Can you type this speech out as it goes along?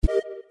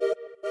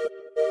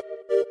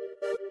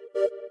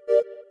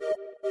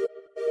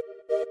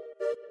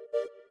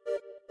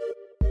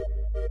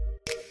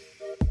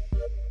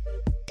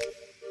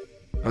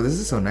Oh, this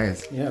is so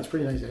nice. Yeah, it's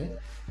pretty nice, eh?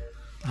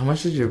 How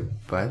much did you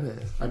buy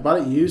this? I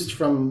bought it used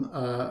from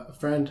a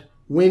friend,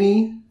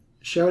 Winnie.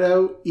 Shout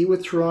out, Eat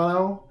with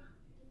Toronto.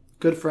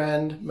 Good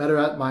friend. Met her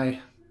at my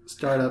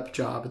startup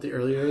job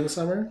earlier in the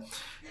summer.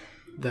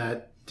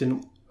 That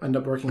didn't end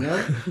up working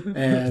out.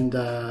 And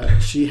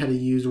she had a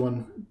used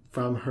one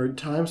from her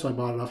time, so I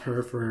bought it off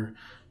her for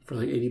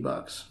like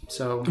 $80.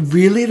 So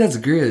really, that's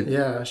good.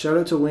 Yeah, shout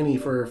out to Winnie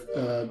for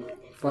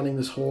funding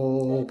this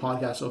whole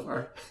podcast so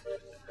far.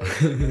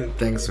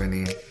 Thanks,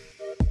 Winnie.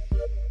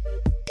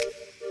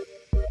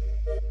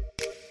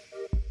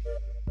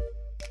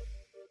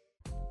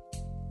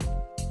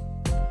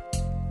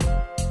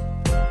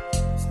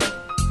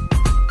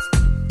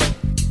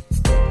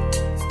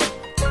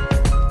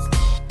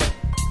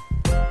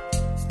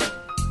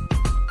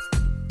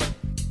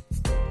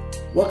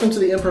 Welcome to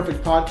the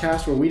Imperfect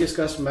Podcast, where we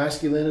discuss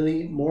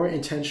masculinity more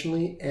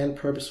intentionally and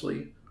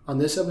purposefully. On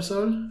this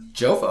episode,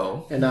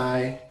 Jofo and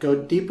I go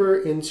deeper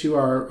into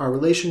our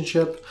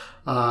relationship,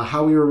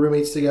 how we were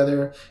roommates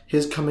together,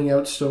 his coming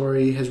out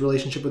story, his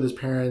relationship with his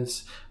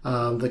parents,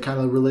 the kind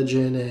of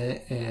religion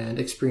and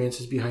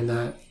experiences behind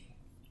that.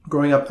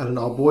 Growing up at an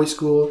all-boys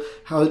school,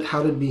 how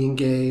did being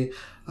gay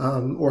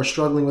or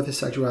struggling with his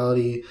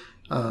sexuality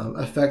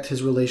affect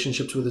his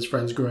relationships with his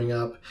friends growing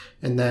up,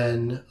 and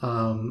then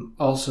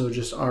also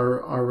just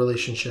our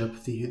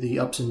relationship, the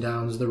ups and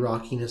downs, the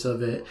rockiness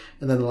of it,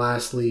 and then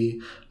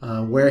lastly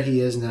where he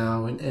is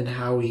now and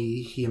how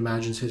he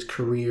imagines his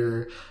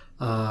career,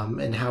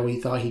 and how he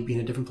thought he'd be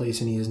in a different place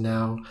than he is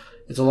now.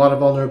 It's a lot of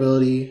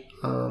vulnerability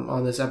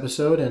on this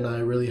episode, and I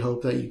really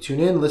hope that you tune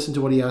in, listen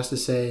to what he has to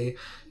say,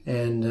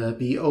 and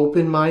be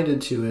open-minded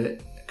to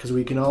it, because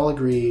we can all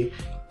agree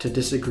to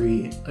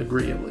disagree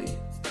agreeably.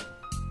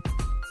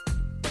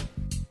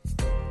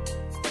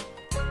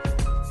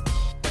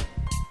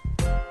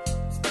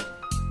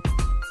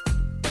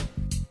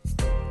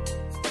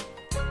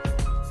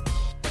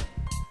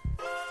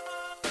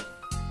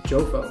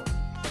 Jofo.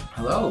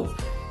 Hello.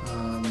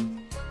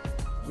 I'm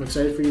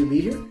excited for you to be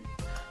here.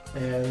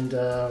 And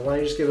why don't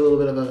you just give a little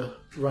bit of a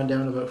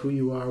rundown about who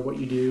you are, what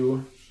you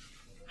do,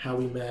 how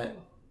we met.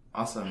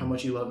 Awesome. How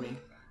much you love me.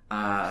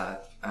 I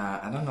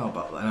don't know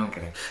about that. No, I'm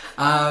kidding.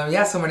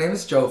 So my name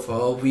is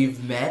Jofo.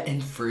 We've met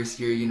in first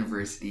year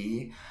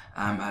university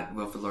at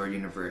Wilfrid Laurier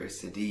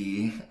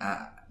University,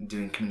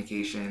 doing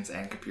communications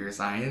and computer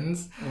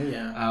science. Oh,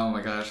 yeah. Oh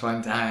my gosh,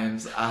 fun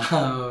times.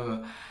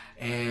 I've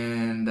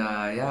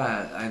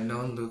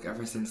known Luke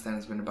ever since then.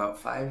 It's been about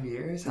 5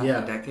 years, half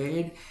a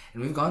decade,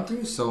 and we've gone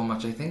through so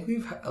much. I think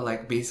we've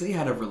basically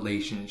had a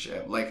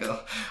relationship,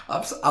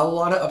 a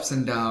lot of ups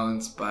and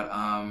downs, but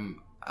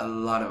a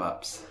lot of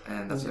ups,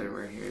 and that's why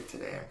we're here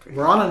today.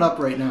 We're on an up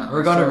right now.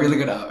 We're going a really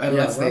good up, and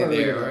let's stay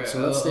there. Really so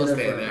let's stay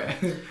there.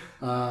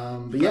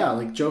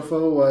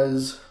 Jofo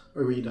was.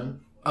 Or were you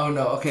done? Oh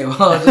no, okay,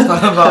 well I'll just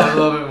talk about a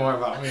little bit more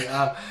about me.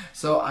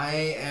 So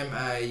I am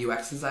a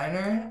UX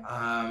designer,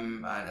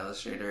 an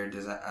illustrator,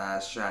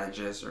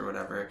 strategist, or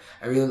whatever.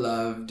 I really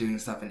love doing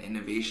stuff in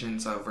innovation,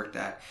 so I've worked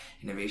at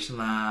innovation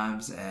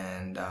labs,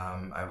 and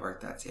I've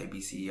worked at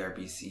CIBC,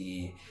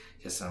 RBC,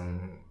 just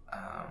some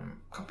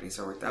companies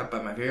I worked at.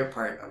 But my favorite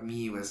part of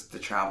me was the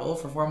travel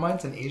for 4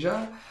 months in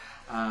Asia.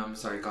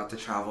 So I got to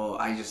travel.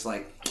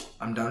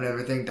 I'm done with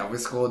everything, done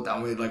with school,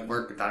 done with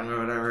work, done with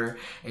whatever,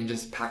 and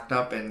just packed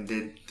up and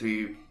did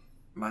 3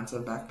 months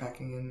of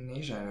backpacking in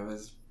Asia, and it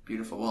was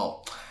beautiful.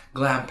 Well,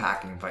 glam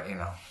packing, but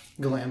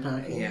Glam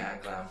packing? Yeah,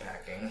 glam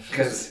packing.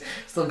 Because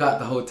still got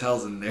the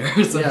hotels in there.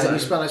 Sometimes. Yeah, you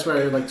spent, I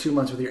swear, 2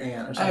 months with your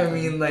aunt or something. I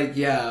mean,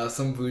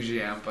 some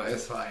bougie aunt, but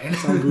it's fine.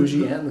 Some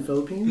bougie aunt in the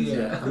Philippines?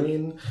 Yeah. I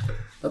mean,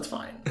 that's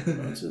fine.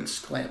 It's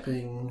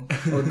glamping.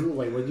 Or,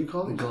 wait, what do you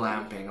call it?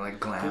 Glamping,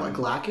 glam. Like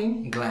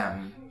glacking?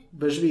 Glam.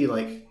 But it should be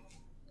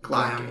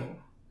glacking.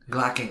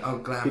 Glacking. Oh,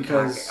 glam.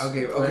 Because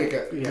okay,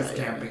 good. Because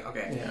camping.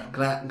 Okay. Yeah.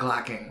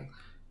 Glacking.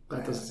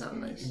 That doesn't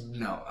sound nice.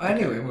 No.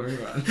 Anyway,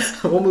 moving on.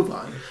 We'll move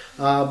on.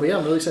 But yeah,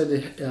 I'm really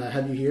excited to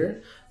have you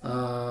here.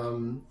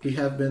 We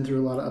have been through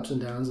a lot of ups and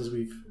downs, as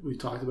we've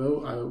talked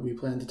about. We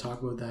plan to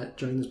talk about that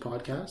during this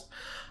podcast.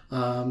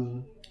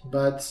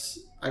 But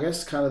I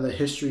guess kind of the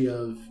history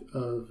of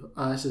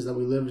us is that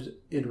we lived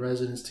in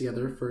residence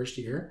together first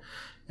year.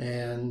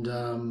 And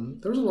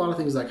there was a lot of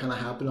things that kind of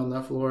happened on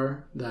that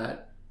floor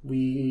that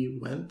we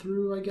went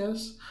through, I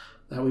guess,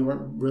 that we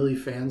weren't really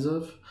fans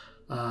of.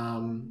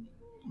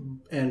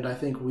 And I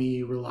think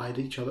we relied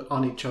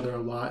on each other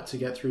a lot to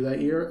get through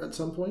that year at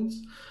some points.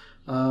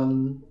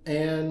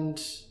 And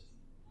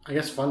I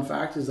guess fun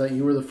fact is that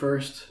you were the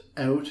first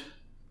out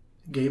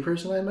gay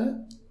person I met.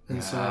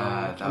 And so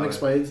I'm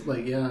excited,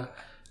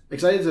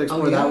 excited to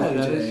explore that with you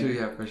today. True,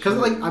 yeah, for because,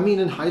 sure.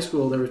 in high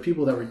school, there was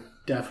people that were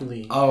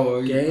definitely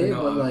gay,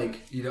 but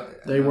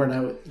they weren't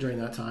out during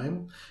that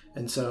time.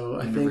 And so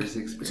I think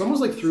it's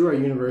almost through our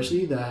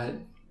university that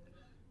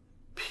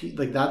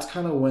like that's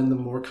kind of when the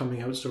more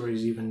coming out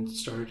stories even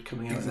started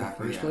coming out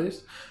Exactly, in the first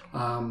place.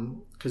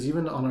 Because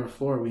even on our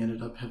floor, we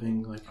ended up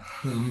having like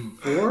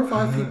 4 or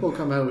 5 people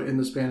come out in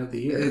the span of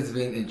the year. It's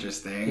been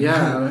interesting.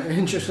 Yeah,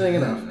 interesting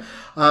enough.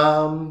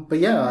 But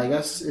yeah, I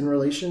guess in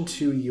relation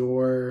to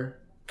your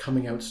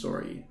coming out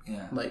story,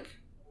 like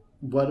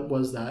what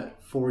was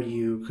that for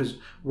you? Because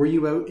were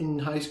you out in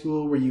high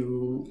school? Were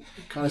you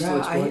kind of still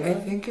exploring I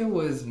think it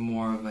was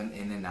more of an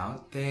in and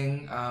out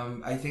thing.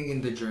 I think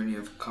in the journey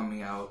of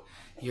coming out,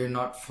 you're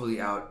not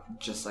fully out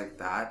just like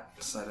that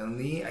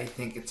suddenly. I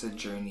think it's a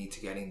journey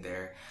to getting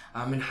there.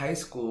 In high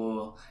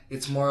school,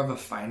 it's more of a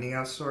finding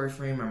out story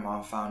for me. My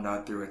mom found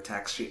out through a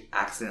text she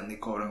accidentally,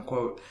 quote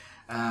unquote,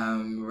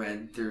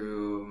 read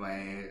through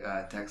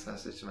my text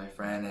message to my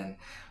friend, and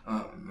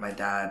my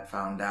dad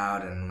found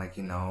out, and like,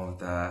 you know,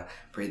 the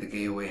Pray the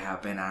Gay Away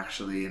happened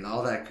actually, and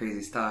all that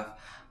crazy stuff.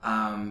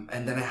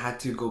 And then I had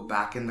to go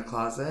back in the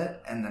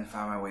closet and then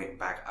found my way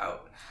back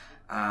out.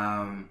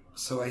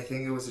 So I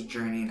think it was a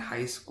journey in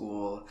high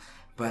school,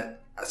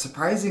 but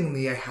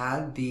surprisingly, I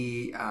had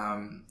the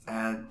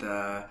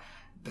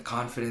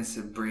confidence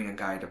to bring a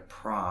guy to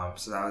prom.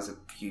 So that was a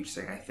huge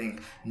thing. I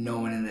think no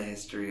one in the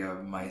history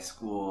of my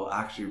school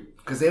actually,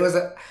 because it was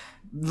a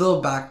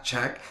little back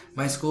check.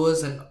 My school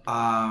is a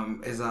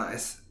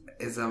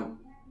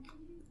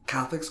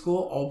Catholic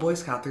school, all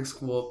boys Catholic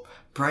school,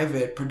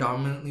 private,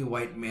 predominantly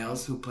white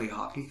males who play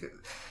hockey.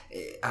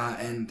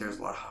 And there's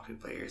a lot of hockey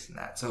players in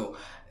that. So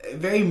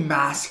very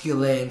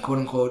masculine, quote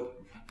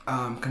unquote,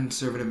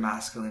 conservative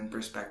masculine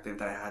perspective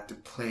that I had to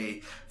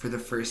play for the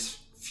first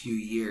few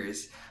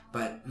years,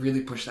 but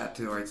really pushed that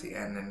towards the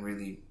end and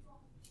really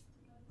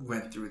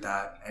went through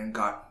that and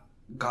got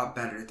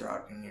better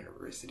throughout in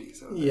university.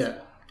 So yeah.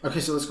 Okay,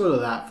 so let's go to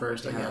that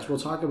first, I guess. We'll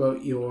talk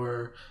about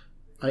your...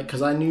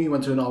 Because I knew you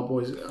went to an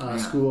all-boys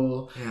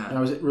school, and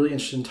I was really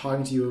interested in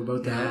talking to you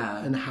about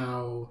that and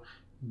how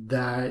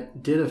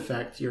that did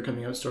affect your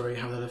coming out story,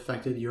 how that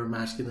affected your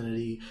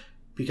masculinity,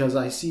 because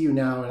I see you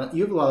now, and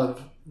you have a lot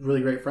of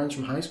really great friends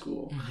from high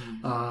school.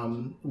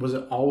 Was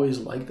it always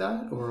like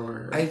that,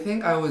 or...? I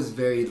think I was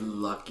very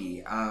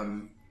lucky.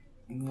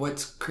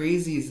 What's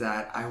crazy is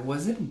that I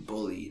wasn't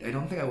bullied. I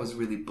don't think I was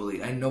really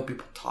bullied. I know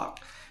people talk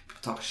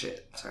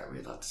shit. Sorry,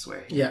 we're allowed to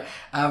swear. Yeah.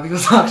 People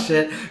talk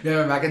shit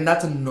behind my back, and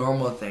that's a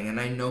normal thing. And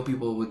I know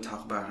people would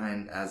talk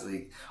behind as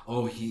like,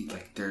 oh,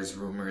 there's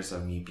rumors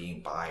of me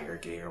being bi or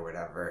gay or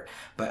whatever.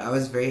 But I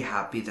was very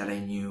happy that I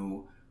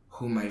knew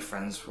who my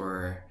friends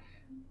were.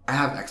 I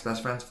have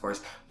ex-best friends, of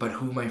course, but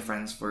who my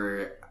friends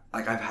were.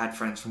 Like, I've had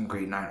friends from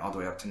grade 9 all the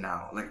way up to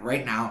now. Like,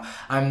 right now,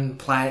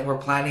 we're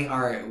planning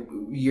our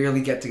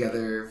yearly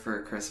get-together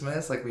for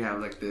Christmas. Like, we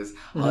have, like, this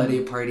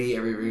holiday party.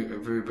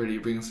 Everybody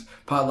brings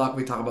potluck.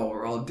 We talk about what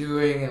we're all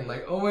doing. And,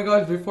 like, oh my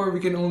gosh, before we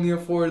can only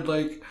afford,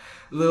 like,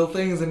 little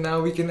things. And now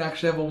we can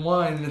actually have a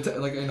wine. And it's,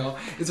 like, you know,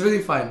 it's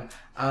really fun.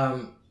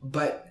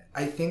 But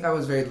I think I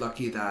was very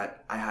lucky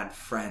that I had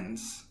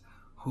friends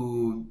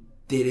who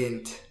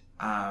didn't...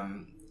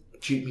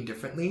 treat me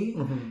differently.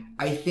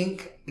 I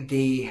think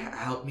they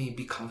helped me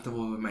be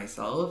comfortable with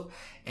myself,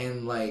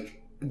 and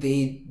like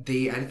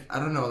I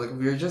don't know, like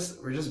we're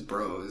just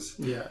bros.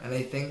 Yeah. And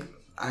I think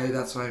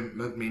that's why I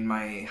made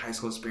my high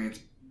school experience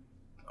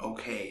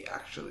okay,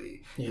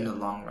 actually, in the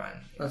long run.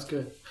 That's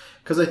good,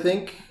 because I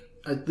think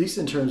at least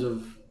in terms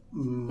of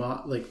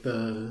like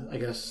the, I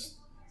guess,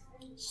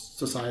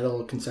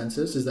 societal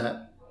consensus is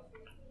that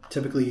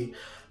typically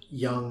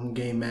young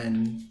gay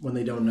men, when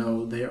they don't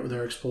know,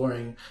 they're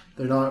exploring,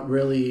 they're not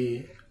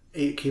really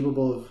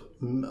capable of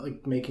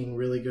like making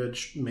really good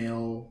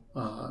male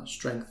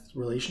strength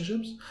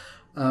relationships.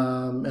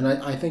 And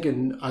I think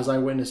as I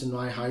witnessed in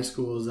my high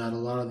school is that a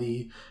lot of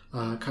the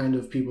kind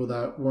of people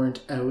that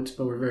weren't out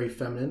but were very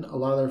feminine, a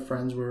lot of their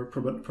friends were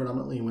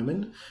predominantly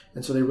women,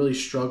 and so they really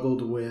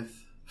struggled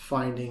with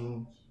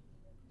finding,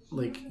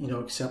 like, you know,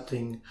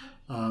 accepting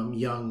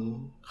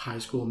young high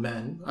school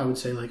men. I would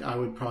say, like, I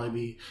would probably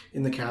be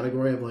in the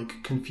category of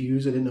like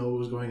confused. I didn't know what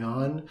was going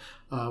on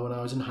when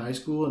I was in high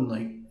school, and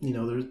like, you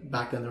know,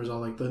 back then there was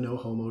all like the no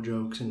homo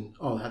jokes and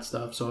all that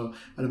stuff. So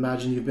I'd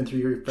imagine you've been through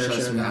your fair share.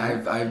 Trust me,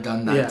 I've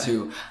done that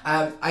too.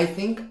 I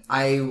think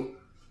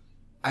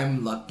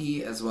I'm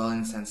lucky as well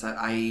in the sense that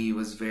I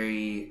was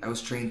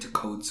trained to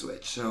code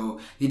switch. So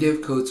the idea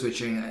of code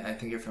switching, I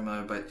think you're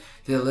familiar, but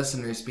to the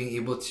listeners, being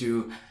able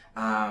to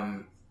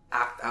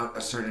act out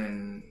a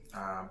certain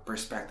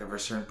perspective or a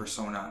certain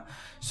persona.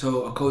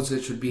 So a code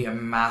switch would be a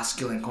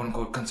masculine, quote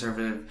unquote,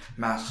 conservative,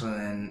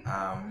 masculine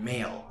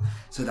male.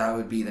 So that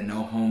would be the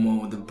no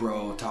homo, the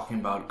bro, talking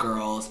about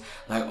girls,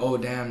 like, oh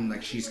damn,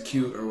 like she's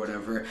cute or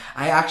whatever.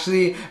 I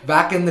actually,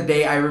 back in the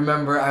day, I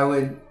remember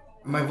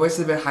my voice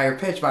is a bit higher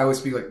pitched, but I would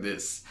speak like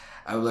this.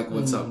 I would like,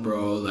 what's up,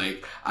 bro?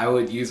 Like, I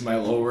would use my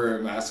lower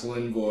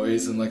masculine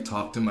voice and like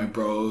talk to my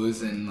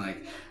bros and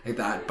like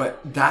that.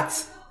 But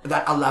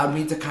that allowed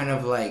me to kind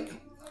of like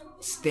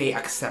stay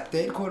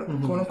accepted, quote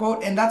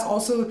unquote. And that's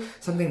also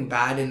something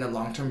bad in the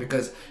long term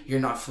because you're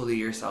not fully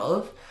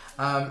yourself.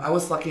 I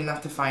was lucky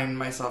enough to find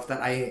myself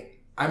that I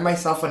I'm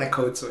myself when I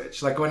code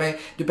switch. Like when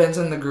depends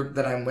on the group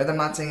that I'm with. I'm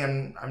not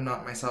saying I'm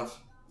not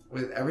myself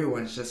with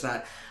everyone. It's just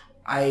that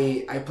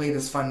I play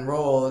this fun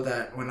role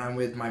that when I'm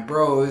with my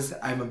bros,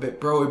 I'm a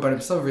bit bro, but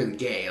I'm still really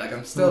gay. Like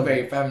I'm still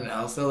very feminine.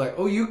 I'll still like,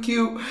 oh, you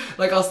cute.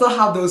 Like I'll still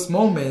have those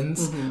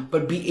moments,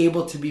 but be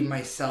able to be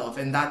myself.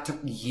 And that took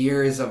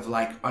years of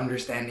like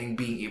understanding,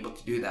 being able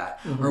to do that.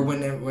 Or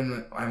when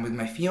I'm with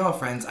my female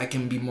friends, I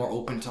can be more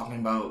open talking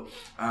about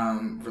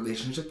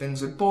relationship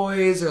things with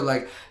boys or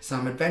like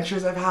some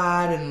adventures I've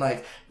had, and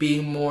like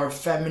being more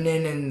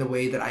feminine in the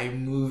way that I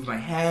move my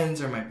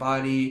hands or my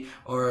body,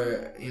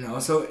 or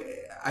so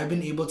I've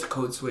been able to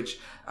code switch,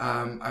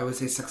 I would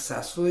say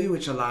successfully,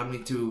 which allowed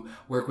me to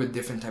work with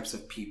different types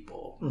of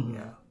people.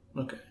 Yeah.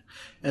 Okay.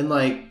 And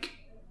like,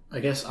 I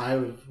guess I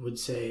would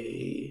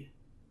say,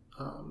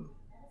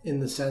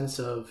 in the sense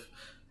of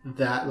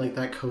that, like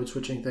that code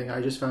switching thing, I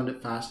just found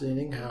it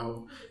fascinating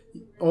how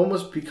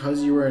almost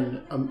because you were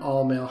in an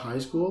all male high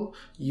school,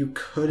 you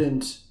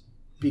couldn't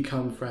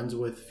become friends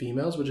with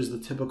females, which is the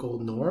typical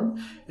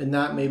norm. And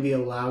that maybe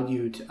allowed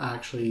you to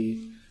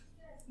actually...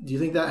 Do you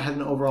think that had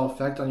an overall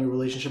effect on your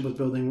relationship with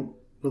building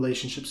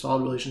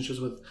solid relationships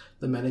with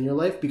the men in your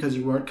life, because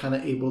you weren't kind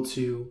of able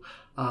to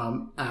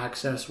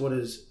access what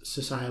is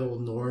societal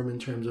norm in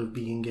terms of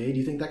being gay? Do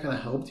you think that kind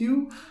of helped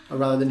you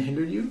rather than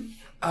hindered you?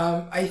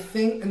 I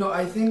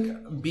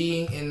think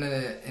being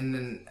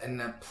in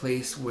a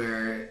place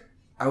where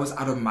I was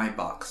out of my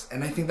box,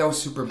 and I think that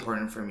was super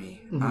important for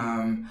me,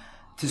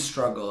 to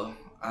struggle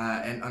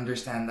and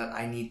understand that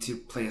I need to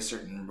play a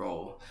certain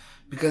role,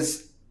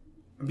 because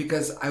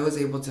I was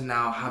able to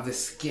now have the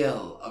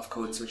skill of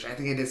code switch. I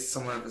think it is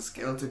somewhat of a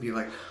skill to be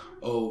like,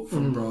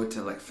 from bro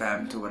to like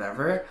femme to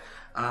whatever.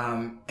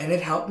 And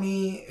it helped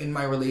me in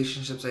my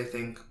relationships, I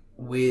think,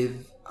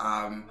 with,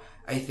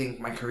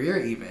 my career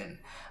even.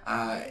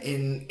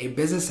 In a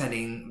business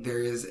setting, there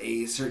is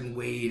a certain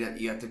way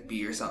that you have to be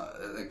yourself,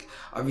 like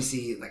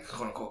obviously like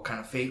quote unquote kind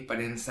of fake, but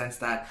in the sense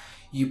that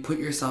you put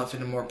yourself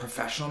in a more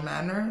professional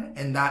manner,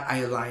 and that I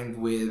aligned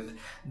with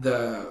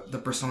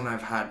the persona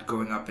I've had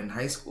growing up in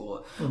high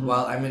school.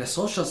 While I'm in a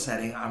social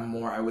setting, I'm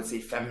more, I would say,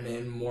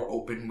 feminine, more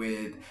open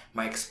with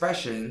my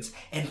expressions,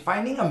 and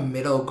finding a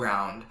middle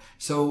ground.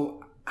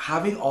 So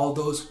having all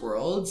those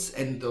worlds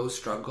and those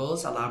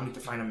struggles allowed me to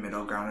find a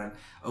middle ground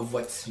of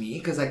what's me,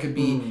 because I could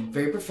be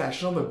very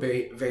professional but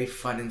very, very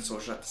fun and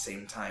social at the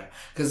same time.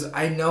 Because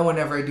I know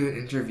whenever I do an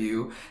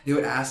interview, they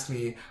would ask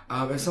me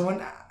if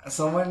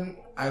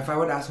I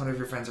would ask one of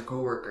your friends or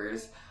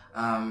coworkers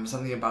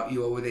something about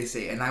you, what would they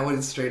say? And I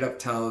would straight up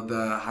tell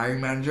the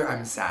hiring manager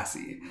I'm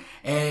sassy,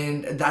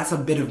 and that's a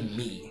bit of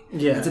me.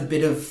 Yeah, it's a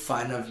bit of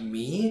fun of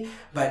me.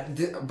 But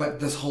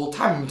this whole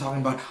time I'm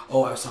talking about, I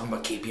was talking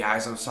about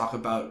KPIs, I was talking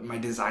about my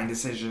design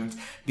decisions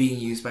being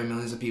used by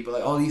millions of people,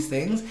 like all these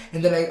things,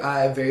 and then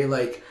I very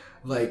like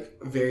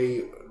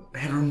very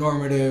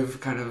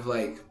heteronormative kind of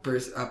like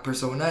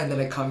persona, and then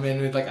I come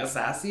in with like a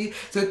sassy,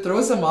 so it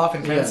throws them off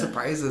and kind of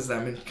surprises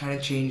them and kind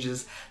of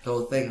changes the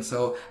whole thing.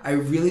 So I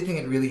really think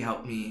it really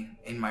helped me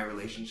in my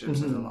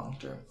relationships in the long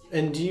term.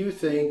 And do you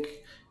think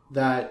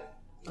that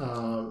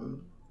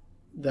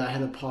that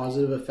had a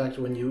positive effect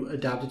when you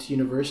adapted to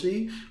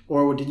university,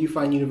 or did you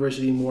find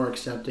university more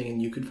accepting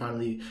and you could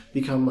finally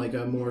become like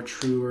a more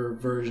truer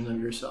version of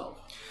yourself?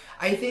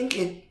 I think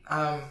it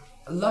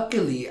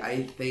luckily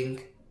I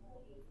think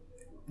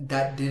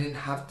that didn't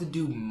have to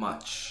do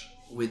much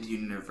with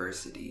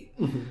university.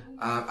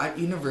 At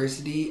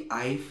university,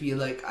 I feel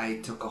like I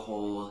took a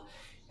whole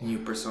new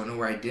persona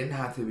where I didn't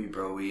have to be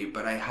bro-y,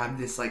 but I had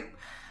this like,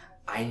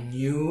 I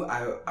knew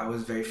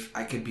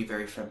I could be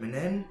very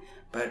feminine,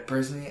 but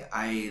personally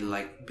I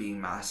like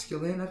being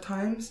masculine at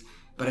times,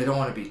 but I don't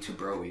want to be too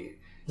bro-y.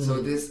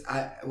 So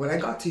when I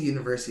got to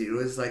university, it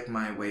was like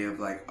my way of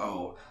like,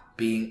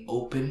 being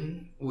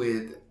open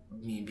with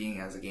me being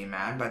as a gay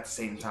man, but at the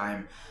same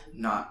time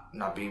not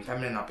being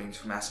feminine, not being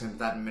too masculine,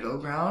 that middle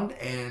ground.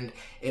 And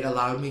it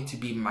allowed me to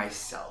be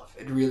myself.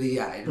 It really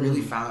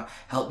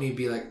helped me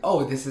be like,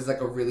 this is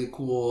like a really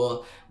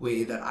cool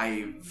way that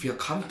I feel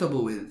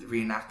comfortable with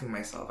reenacting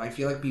myself. I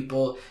feel like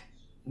people,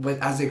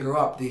 as they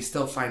grow up, they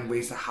still find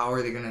ways to how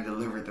are they going to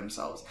deliver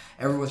themselves.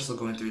 Everyone's still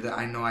going through that.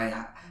 I know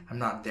I'm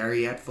not there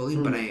yet fully,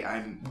 but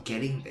I'm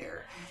getting there.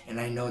 And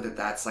I know that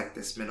that's like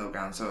this middle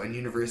ground. So in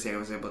university, I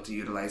was able to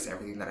utilize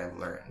everything that I've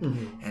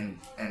learned.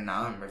 And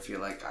now I feel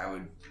like I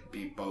would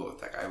be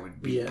both. Like I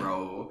would be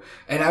bro.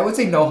 And I would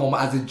say no homo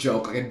as a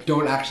joke. Like I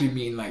don't actually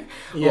mean like,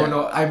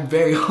 no, I'm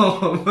very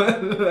homo.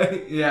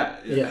 Like,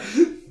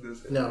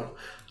 No.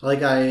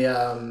 Like I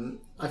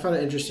found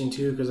it interesting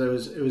too, because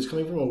it was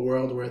coming from a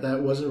world where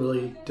that wasn't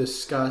really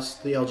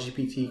discussed, the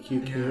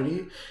LGBTQ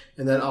community,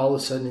 and then all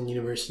of a sudden in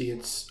university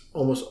it's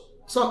almost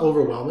it's not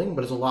overwhelming,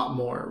 but it's a lot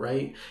more,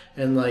 right?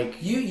 And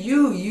like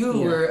you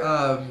were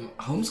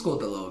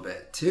homeschooled a little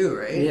bit too,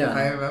 right? Yeah,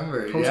 I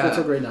remember. Homeschooled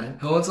till grade 9.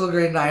 Homeschooled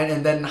grade 9,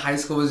 and then high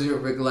school was your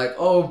big like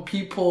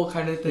people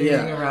kind of thing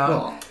around.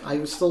 Well,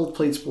 I still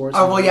played sports.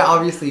 Oh well, yeah,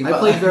 obviously. I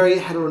played very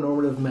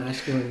heteronormative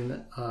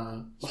masculine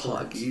sports.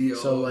 Hockey,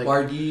 so like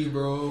Bardi,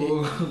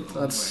 bro.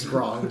 That's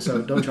wrong.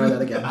 So don't try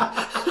that again.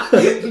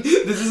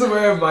 This is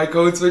where my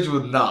code switch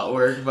would not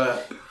work,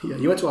 but yeah,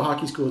 you went to a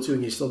hockey school too,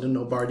 and you still didn't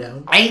know bar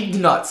down. I do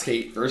not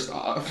skate. First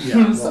off, yeah,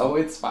 well, so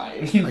it's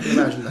fine. I can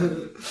imagine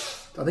that.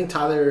 I think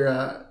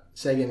Tyler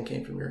Sagan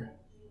came from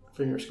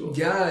your school.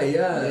 Yeah.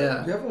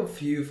 You have a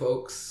few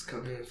folks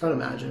coming. I'd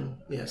imagine.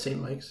 Yeah, St.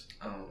 Mike's.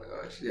 Oh my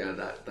gosh, yeah,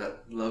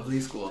 that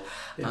lovely school.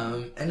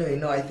 Yeah. Anyway,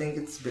 no, I think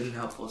it's been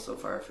helpful so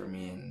far for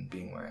me in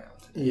being where I am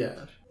today.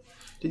 Yeah.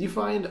 Did you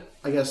find,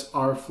 I guess,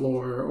 our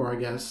floor, or I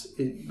guess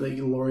like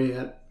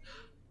Laureate,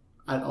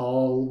 at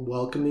all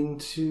welcoming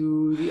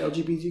to the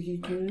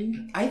LGBTQ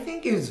community? I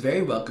think it was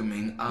very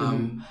welcoming.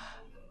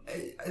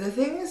 The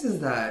thing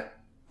is that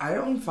I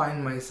don't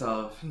find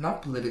myself,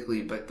 not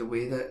politically, but the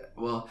way that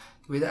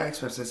I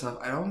express myself,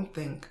 I don't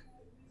think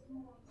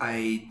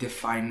I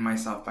define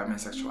myself by my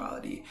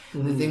sexuality.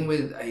 Mm-hmm. The thing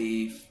with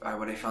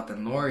what I felt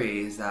in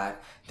Laurier is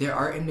that there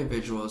are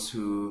individuals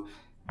who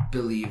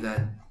believe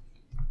that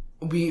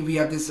we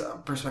have this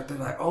perspective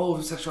like,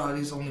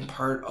 sexuality is only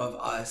part of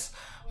us,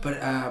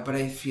 but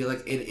I feel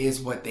like it is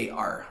what they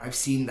are. I've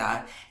seen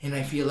that, and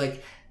I feel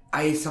like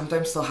I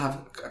sometimes still have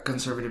a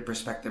conservative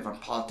perspective on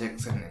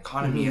politics and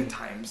economy at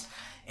times,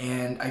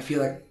 and I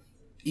feel like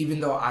even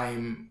though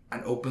I'm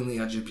an openly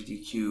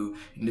LGBTQ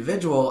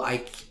individual,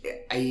 I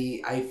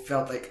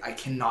felt like I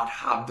cannot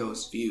have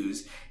those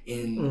views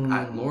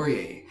at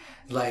Laurier.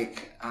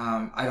 Like,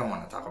 I don't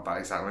want to talk about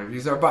exactly what my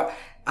views are, but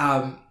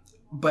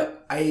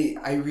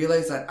I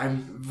realize that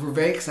we're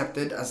very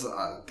accepted as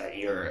that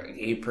you're a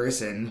gay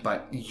person,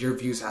 but your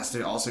views has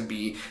to also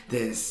be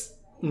this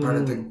part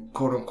of the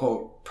quote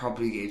unquote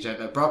probably gay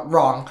agenda.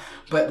 Wrong,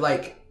 but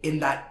like in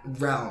that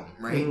realm,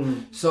 right?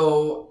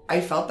 So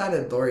I felt that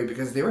at Laurier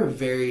because they were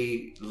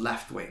very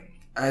left wing,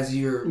 as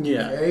you're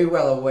very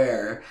well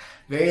aware,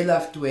 very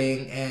left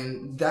wing,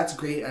 and that's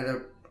great at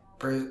a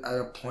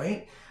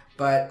point.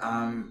 But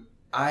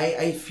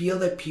I feel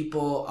that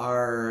people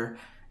are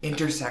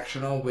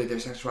intersectional with their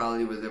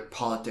sexuality, with their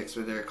politics,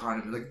 with their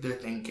economy, like their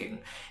thinking,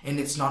 and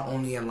it's not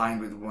only aligned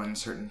with one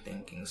certain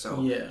thinking.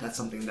 So that's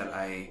something that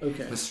I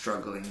was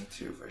struggling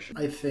to, for sure.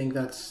 I think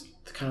that's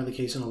kind of the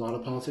case in a lot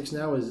of politics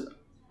now. Is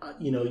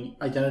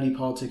identity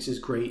politics is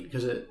great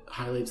because it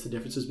highlights the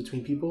differences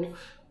between people,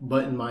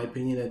 but in my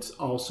opinion, it's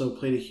also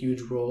played a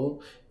huge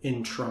role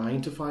in trying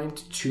to find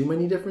too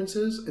many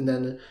differences, and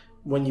then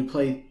when you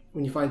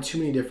find too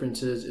many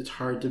differences, it's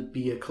hard to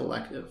be a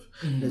collective.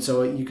 And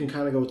so you can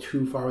kind of go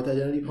too far with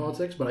identity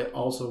politics, but I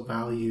also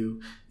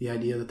value the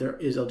idea that there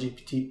is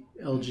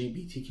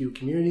LGBTQ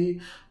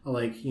community.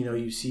 Like,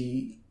 you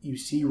see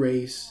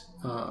race,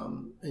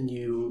 and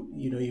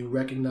you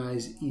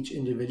recognize each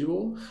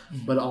individual,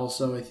 but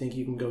also I think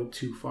you can go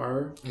too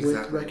far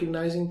with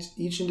recognizing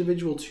each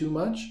individual too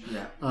much,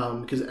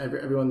 because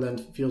everyone then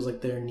feels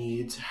like their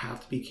needs have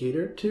to be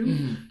catered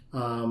to,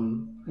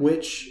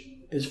 which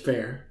is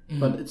fair,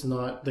 but it's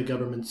not the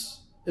government's.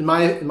 In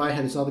my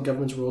head, it's not the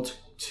government's role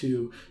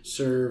to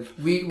serve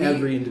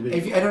every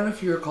individual. I don't know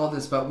if you recall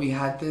this, but we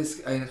had this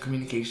in a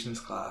communications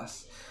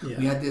class. Yeah.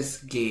 We had this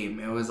game.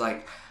 It was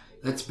like,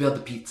 let's build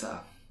a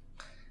pizza.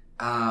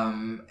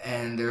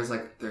 And there was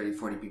like 30,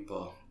 40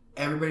 people.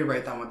 Everybody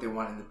write down what they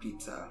want in the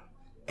pizza,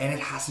 and it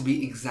has to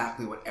be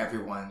exactly what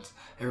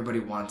everybody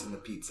wants in the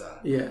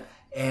pizza. Yeah.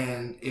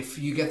 And if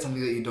you get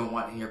something that you don't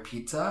want in your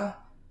pizza,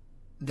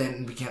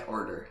 then we can't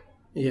order.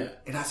 Yeah,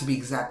 it has to be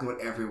exactly what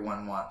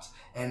everyone wants,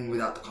 and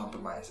without the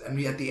compromise. And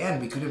at the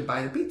end, we couldn't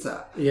buy the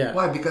pizza. Yeah,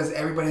 why? Because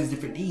everybody has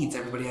different needs.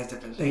 Everybody has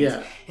different things.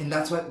 Yeah, and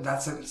that's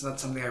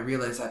something I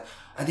realized, that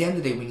at the end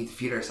of the day, we need to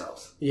feed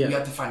ourselves. Yeah, we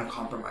have to find a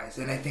compromise,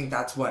 and I think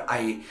that's what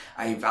I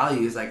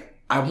value. Is like,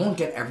 I won't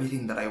get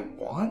everything that I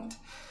want,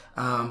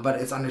 but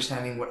it's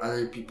understanding what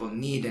other people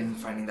need and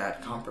finding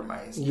that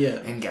compromise. Yeah,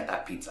 and get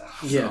that pizza.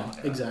 Yeah,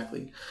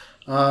 exactly.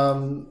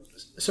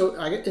 So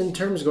in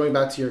terms of going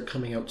back to your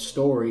coming out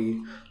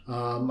story.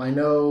 I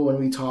know when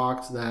we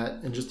talked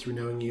that, and just through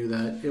knowing you,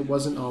 that it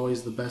wasn't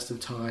always the best of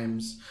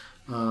times,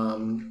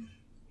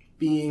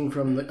 being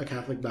from a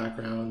Catholic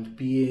background,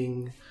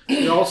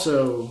 you're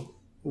also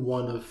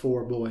one of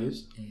 4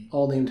 boys,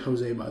 all named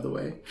Jose, by the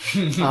way.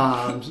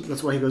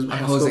 That's why he goes by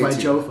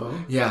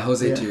Jofo. Yeah,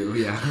 Jose too,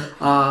 yeah.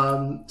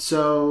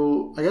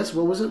 So I guess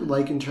what was it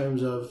like in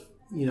terms of,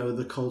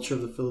 the culture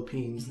of the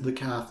Philippines, the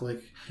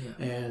Catholic,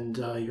 and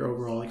your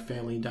overall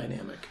family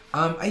dynamic?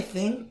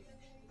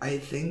 I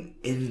think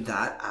in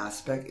that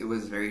aspect, it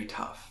was very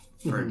tough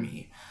for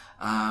me.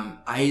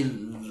 I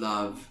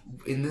love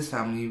in this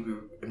family,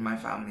 in my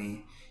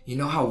family. You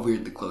know how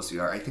weirdly close we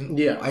are. I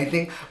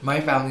think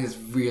my family is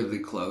really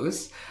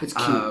close. It's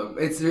cute.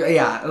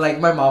 Like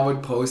my mom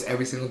would post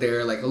every single day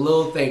or like a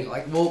little thing.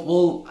 Like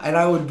we'll and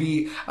I would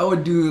do a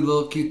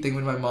little cute thing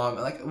with my mom.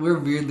 Like we're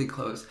weirdly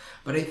close.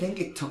 But I think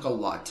it took a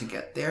lot to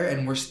get there,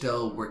 and we're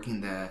still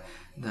working the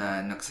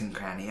nooks and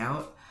cranny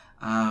out.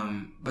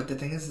 But the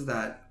thing is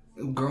that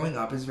growing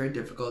up is very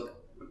difficult.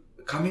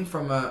 Coming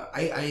from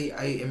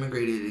I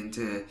immigrated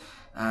into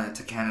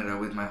to Canada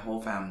with my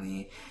whole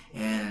family,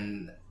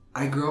 and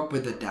I grew up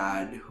with a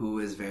dad who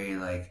is very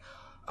like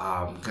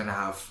gonna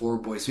have 4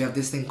 boys. We have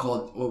this thing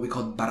called what we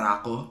call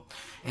barako,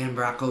 and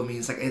barako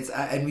means like it's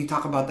and we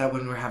talk about that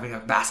when we're having a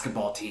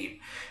basketball team,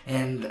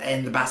 and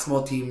the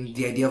basketball team,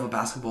 the idea of a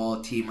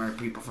basketball team or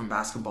people from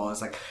basketball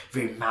is like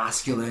very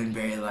masculine,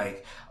 very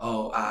like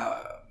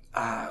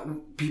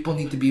people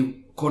need to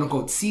be quote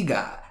unquote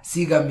siga.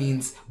 Siga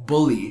means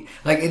bully,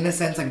 like in a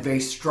sense, like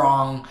very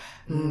strong.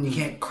 You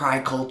can't cry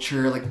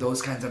culture, like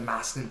those kinds of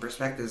masculine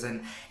perspectives,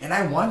 and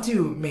I want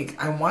to make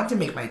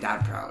my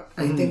dad proud.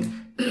 I think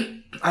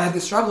I had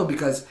to struggle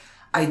because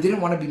I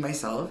didn't want to be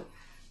myself,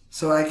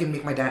 so I can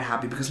make my dad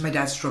happy because my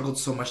dad struggled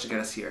so much to get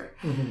us here.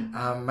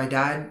 My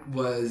dad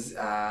was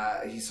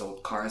he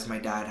sold cars. My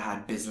dad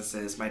had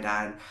businesses. My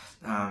dad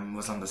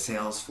was on the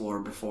sales floor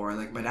before.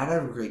 Like my dad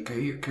had a great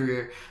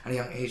career at a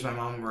young age. My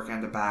mom working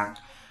at the back.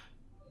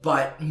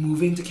 But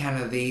moving to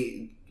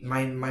Canada,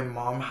 my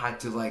mom had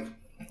to like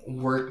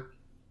work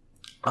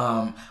at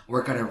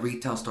a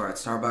retail store at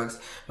Starbucks.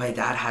 My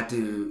dad had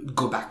to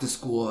go back to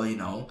school. You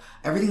know,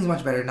 everything's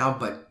much better now.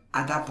 But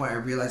at that point, I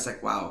realized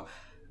like, wow,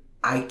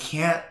 I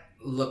can't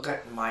look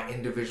at my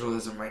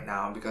individualism right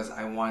now because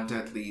I want to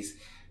at least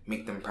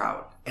make them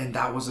proud. And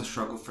that was a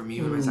struggle for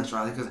me with my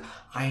sexuality because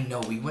I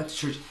know we went to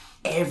church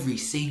every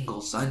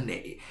single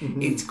Sunday.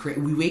 It's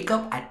crazy. We wake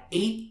up at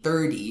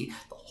 8:30.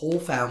 Whole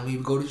family,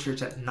 we go to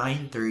church at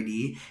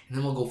 9:30, and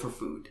then we'll go for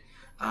food.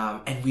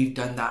 And we've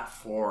done that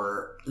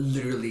for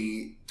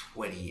literally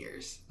 20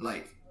 years.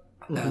 Like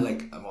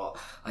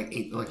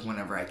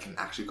whenever I can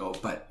actually go.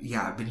 But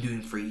yeah, I've been doing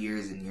it for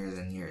years and years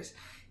and years.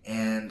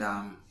 And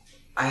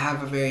I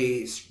have a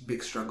very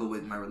big struggle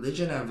with my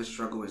religion. I have a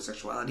struggle with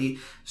sexuality.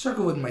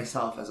 Struggle with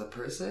myself as a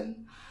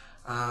person.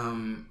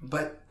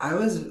 But I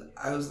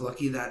was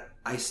lucky that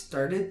I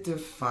started to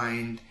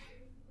find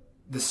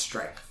the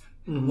strength.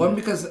 One,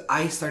 because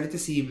I started to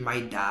see my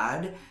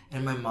dad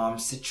and my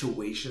mom's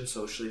situation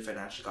socially,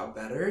 financially got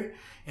better,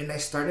 and I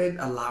started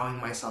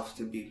allowing myself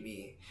to be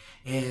me.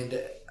 And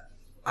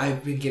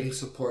I've been getting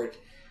support.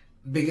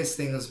 Biggest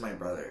thing is my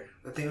brother.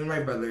 The thing with my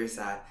brother is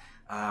that,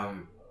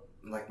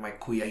 like my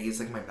kuya, he's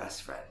like my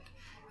best friend.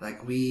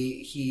 Like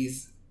he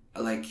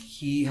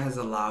has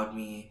allowed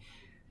me.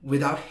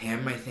 Without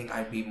him, I think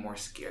I'd be more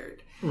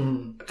scared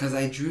because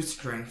I drew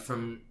strength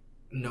from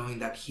knowing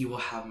that he will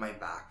have my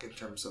back in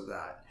terms of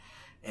that.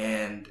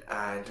 And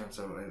in terms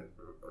of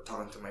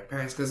talking to my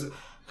parents,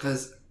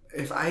 because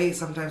if I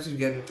sometimes we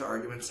get into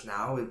arguments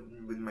now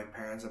with my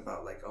parents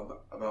about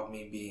about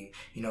me being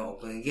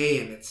openly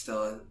gay, and it's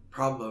still a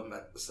problem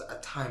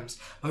at times,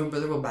 my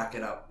brother will back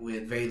it up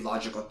with very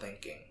logical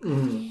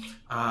thinking.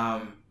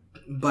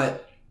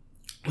 But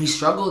we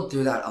struggled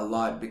through that a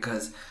lot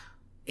because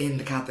in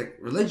the Catholic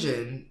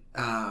religion,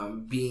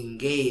 being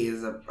gay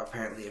is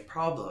apparently a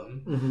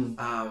problem.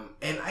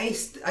 And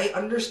I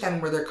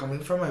understand where they're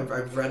coming from.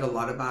 I've read a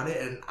lot about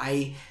it, and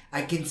I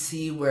can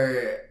see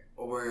where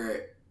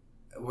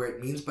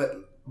it means,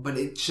 but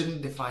it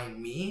shouldn't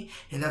define me.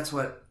 And that's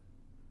what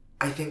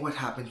I think what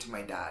happened to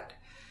my dad.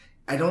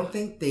 I don't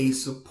think they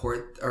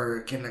support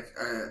or can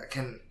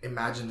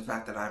imagine the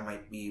fact that I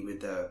might be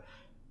with a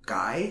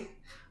guy,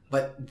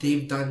 but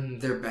they've done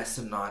their best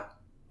to not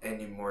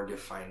anymore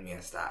define me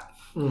as that.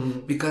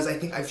 Because I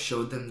think I've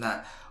showed them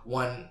that,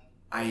 one,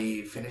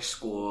 I finished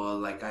school,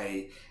 like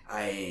I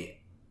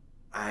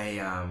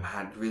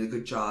had really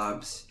good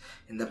jobs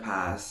in the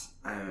past.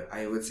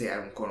 I would say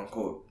I'm quote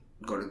unquote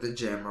go to the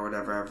gym or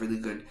whatever. I have really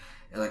good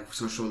like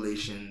social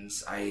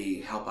relations.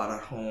 I help out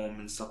at home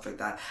and stuff like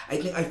that. I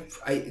think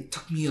it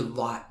took me a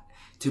lot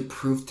to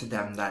prove to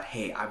them that,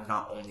 hey, I'm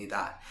not only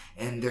that.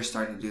 And they're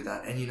starting to do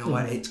that. And you know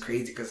what? It's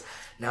crazy because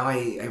now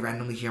I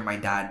randomly hear my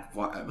dad,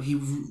 he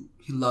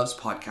loves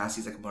podcasts.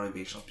 He's like a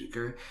motivational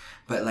speaker.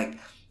 But like,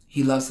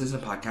 he loves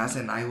listening to podcasts.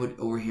 And I would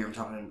overhear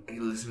him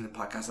listening to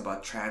podcasts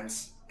about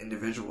trans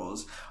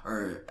individuals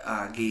or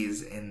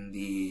gays in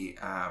the,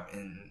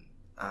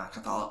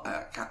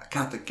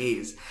 Catholic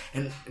gays.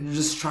 And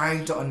just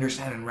trying to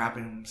understand and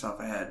wrapping himself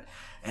ahead.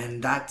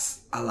 And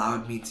that's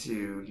allowed me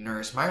to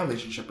nurse my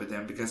relationship with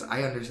him because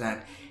I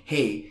understand,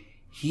 hey,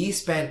 he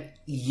spent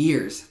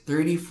years,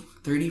 30,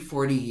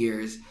 40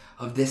 years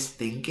of this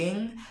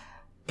thinking,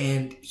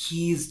 and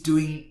he's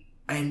in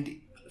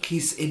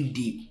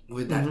deep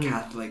with that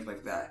Catholic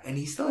like that. And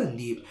he's still in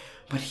deep,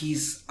 but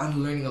he's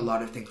unlearning a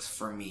lot of things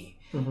for me.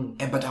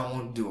 But I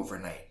won't do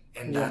overnight.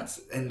 And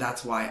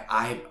that's why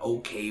I'm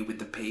okay with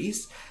the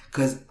pace,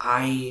 because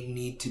I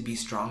need to be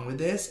strong with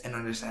this and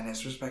understand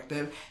his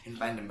perspective and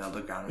find a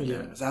middle ground with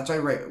him. So that's why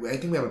I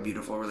think we have a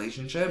beautiful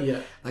relationship.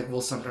 Yeah. Like,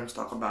 we'll sometimes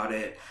talk about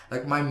it.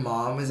 Like, my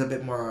mom is a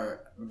bit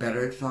more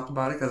better to talk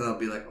about it, because I'll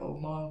be like, oh,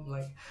 Mom,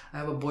 like, I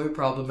have a boy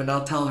problem. And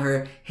I'll tell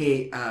her,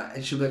 hey,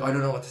 and she'll be like, oh, I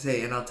don't know what to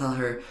say. And I'll tell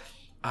her,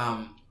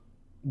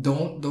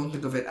 don't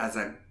think of it as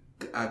a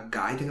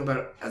guy, think about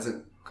it as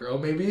a girl,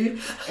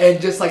 maybe,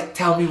 and just like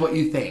tell me what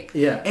you think.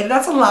 Yeah. And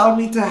that's allowed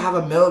me to have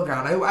a middle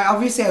ground. I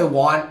obviously I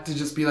want to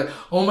just be like,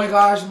 oh my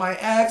gosh, my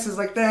ex is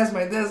like this,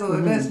 my this is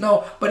like this.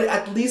 No, but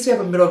at least we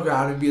have a middle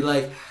ground and be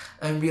like,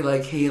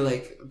 hey,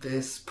 like,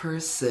 this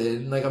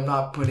person, like, I'm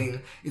not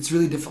putting, it's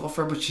really difficult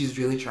for her, but she's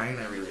really trying,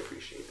 and I really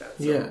appreciate that.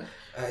 So yeah.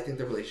 I think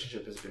the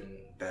relationship has been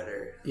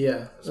better.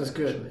 Yeah, that's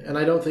good. And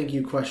I don't think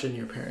you question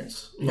your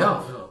parents.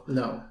 No.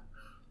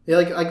 Yeah,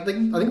 like, I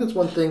think that's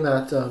one thing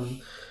that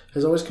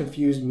has always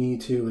confused me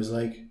too, is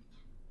like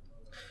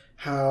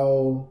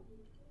how,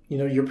 you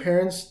know, your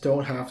parents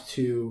don't have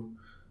to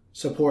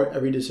support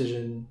every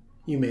decision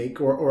you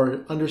make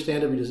or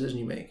understand every decision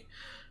you make.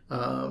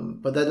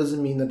 But that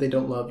doesn't mean that they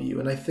don't love you.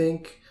 And I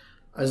think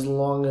as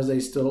long as they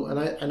still, and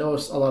I know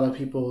a lot of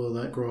people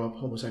that grow up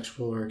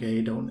homosexual or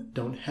gay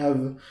don't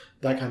have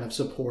that kind of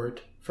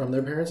support from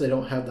their parents. They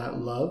don't have that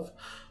love.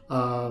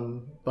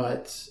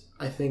 But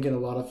I think in a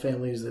lot of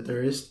families that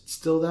there is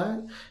still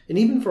that. And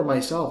even for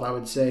myself, I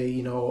would say,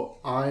 you know,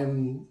 I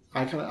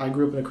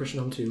grew up in a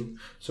Christian home too.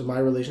 So my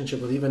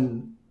relationship with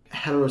even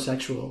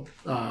heterosexual,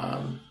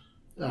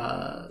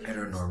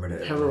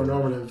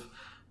 heteronormative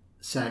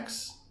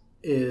sex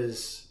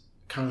is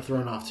kind of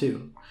thrown off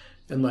too.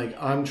 And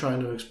like, I'm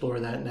trying to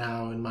explore that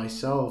now in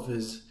myself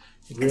is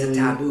really, it's a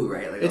taboo,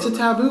 right? Like, it's a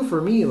taboo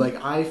for me.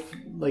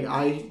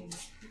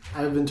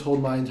 I've been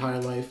told my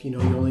entire life, you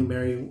know, you only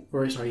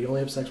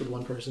have sex with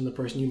one person, the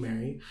person you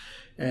marry.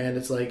 And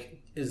it's like,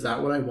 is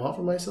that what I want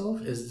for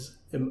myself?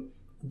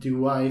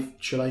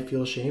 Should I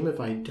feel shame if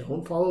I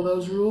don't follow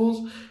those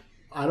rules?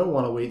 I don't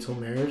want to wait till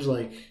marriage.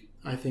 Like,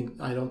 I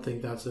don't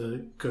think that's a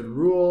good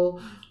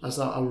rule. That's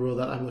not a rule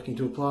that I'm looking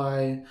to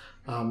apply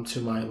to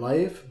my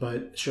life.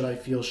 But should I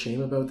feel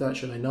shame about that?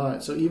 Should I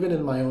not? So even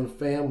in my own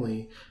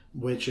family,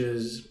 which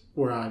is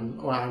where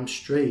I'm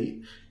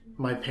straight,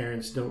 my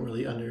parents don't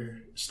really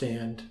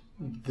understand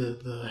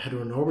the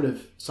heteronormative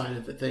side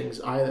of the things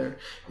either.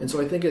 And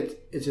so I think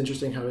it's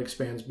interesting how it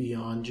expands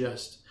beyond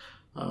just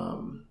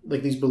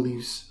like these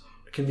beliefs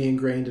can be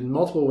ingrained in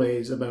multiple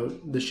ways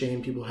about the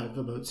shame people have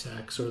about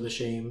sex, or the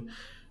shame.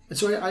 And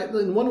so I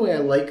in one way I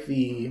like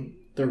the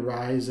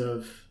rise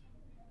of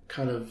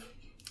kind of,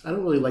 I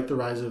don't really like the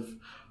rise of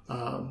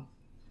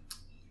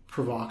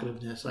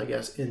provocativeness, I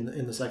guess,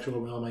 in the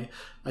sexual realm.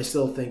 I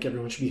still think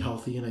everyone should be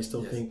healthy, and I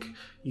still think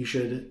you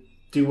should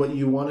do what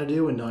you want to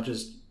do and not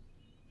just,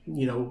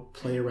 you know,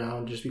 play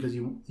around just because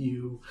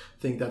you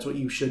think that's what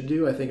you should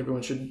do. I think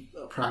everyone should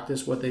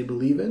practice what they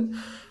believe in.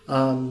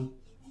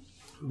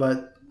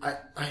 But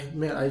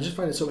I just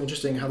find it so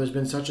interesting how there's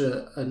been such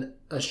a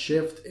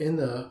shift in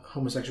the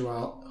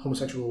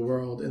homosexual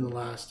world in the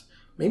last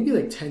maybe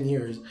like 10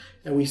 years,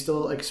 and we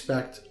still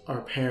expect our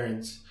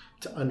parents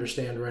to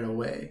understand right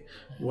away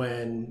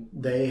when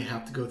they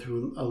have to go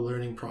through a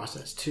learning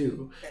process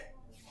too.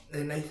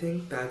 And I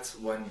think that's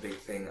one big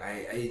thing.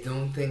 I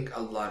don't think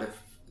a lot of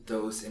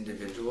those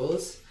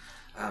individuals,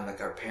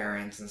 like our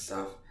parents and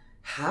stuff,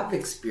 have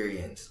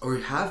experience or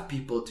have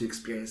people to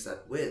experience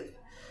that with.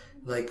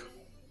 Like,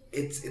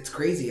 it's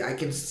crazy. I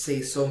can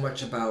say so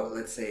much about,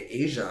 let's say,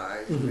 Asia.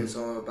 I can say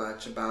so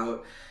much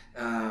about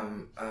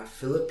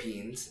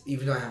Philippines,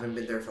 even though I haven't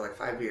been there for like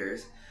 5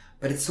 years.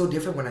 But it's so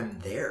different when I'm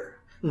there,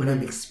 when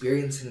I'm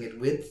experiencing it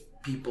with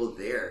people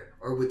there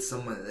or with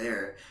someone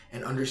there,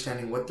 and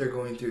understanding what they're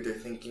going through, they're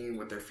thinking,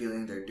 what they're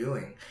feeling, they're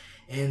doing.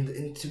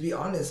 And to be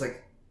honest,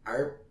 like,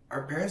 our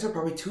parents are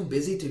probably too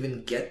busy to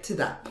even get to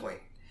that point.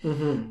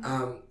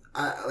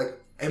 Like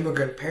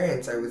immigrant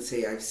parents, I would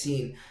say I've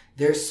seen,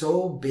 they're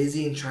so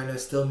busy in trying to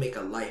still make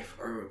a life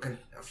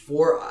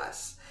for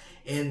us.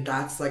 And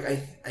that's like, I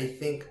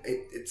think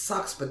it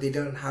sucks, but they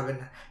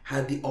haven't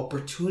had the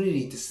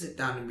opportunity to sit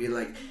down and be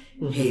like,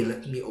 hey,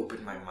 let me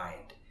open my mind.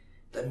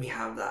 Let me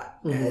have that.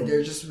 And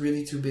they're just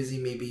really too busy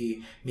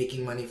maybe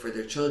making money for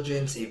their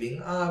children,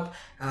 saving up,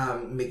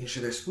 making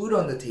sure there's food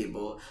on the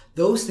table.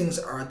 Those things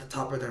are at the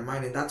top of their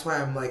mind. And that's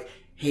why I'm like,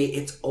 hey,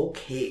 it's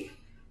okay.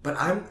 But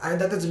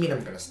that doesn't mean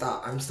I'm going to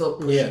stop. I'm still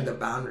pushing the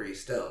boundary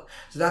still.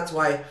 So that's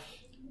why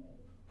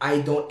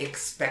I don't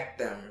expect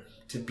them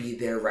to be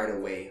there right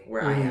away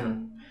where I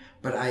am.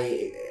 But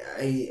I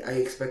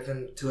expect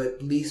them to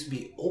at least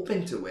be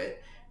open to it,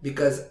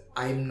 because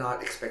I'm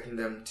not expecting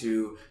them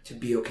to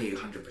be okay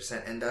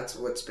 100%. And that's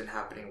what's been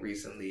happening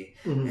recently.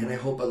 And I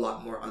hope a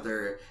lot more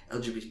other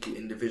LGBTQ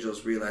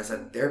individuals realize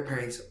that their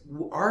parents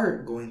are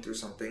going through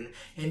something.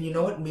 And you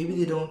know what? Maybe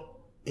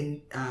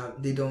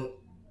they don't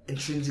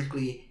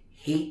intrinsically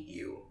hate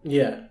you.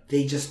 Yeah.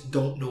 They just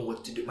don't know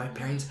what to do. My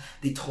parents,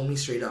 they told me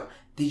straight up,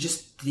 they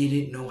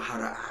didn't know how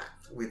to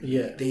act. with me.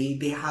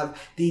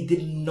 They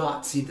did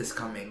not see this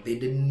coming. They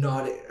did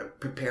not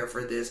prepare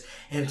for this,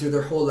 and through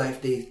their whole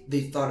life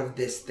they thought of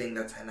this thing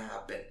that's gonna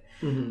happen.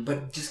 Mm-hmm.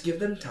 But just give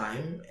them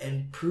time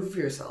and prove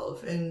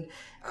yourself. And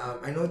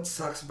I know it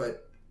sucks,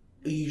 but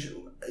the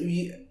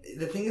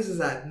thing is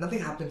that nothing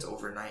happens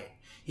overnight.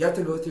 You have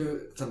to go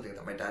through something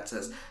that my dad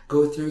says,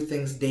 go through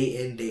things day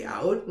in, day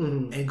out,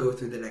 and go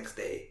through the next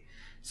day.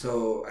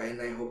 So,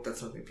 and I hope that's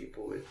something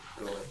people would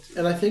go into.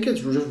 And I think it's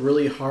just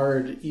really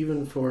hard,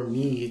 even for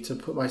me, to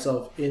put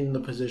myself in the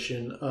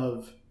position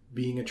of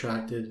being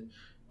attracted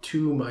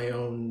to my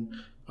own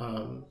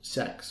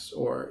sex.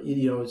 Or,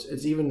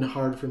 it's even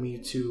hard for me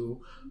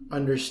to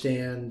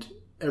understand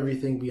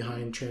everything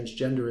behind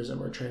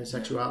transgenderism or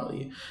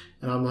transsexuality.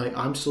 And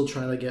I'm still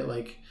trying to get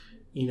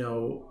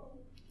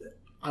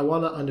I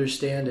want to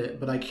understand it,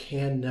 but I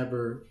can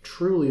never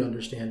truly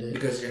understand it.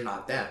 Because you're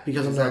not them.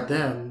 Because I'm not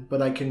them, but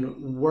I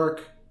can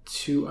work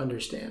to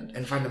understand.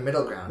 And find a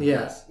middle ground.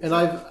 Yeah. Yes. And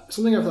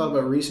something I've thought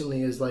about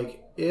recently is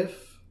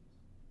if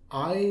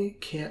I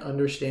can't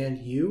understand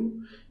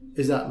you,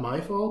 is that my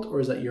fault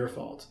or is that your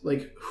fault?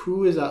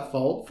 Who is at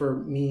fault for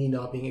me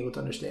not being able to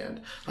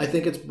understand? I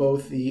think it's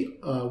both the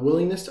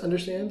willingness to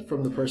understand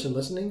from the person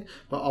listening,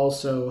 but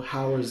also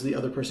how is the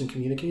other person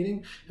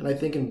communicating. And I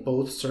think in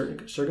both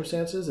certain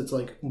circumstances, it's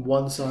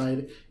one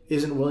side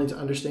isn't willing to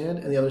understand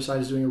and the other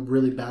side is doing a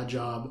really bad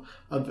job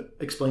of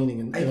explaining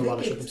in a lot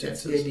of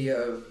circumstances. It's the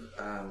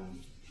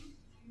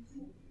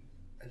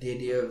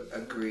idea of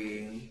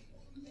agreeing.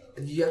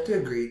 You have to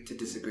agree to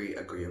disagree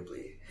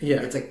agreeably.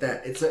 Yeah, it's like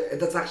that.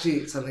 That's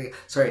actually something.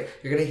 Sorry,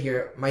 you're gonna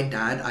hear my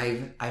dad.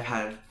 I've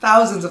had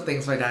thousands of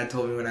things my dad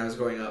told me when I was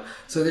growing up,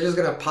 so they're just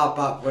gonna pop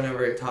up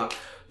whenever I talk.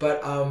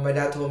 But my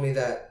dad told me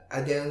that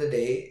at the end of the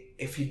day,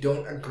 if you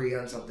don't agree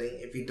on something,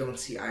 if you don't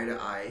see eye to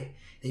eye,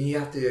 then you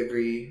have to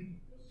agree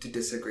to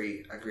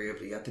disagree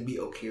agreeably. You have to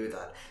be okay with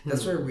that.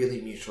 That's where really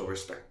mutual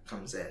respect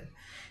comes in,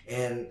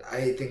 and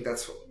I think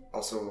that's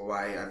also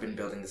why I've been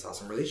building this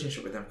awesome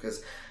relationship with them,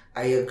 because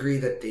I agree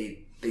that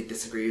they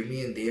disagree with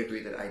me and they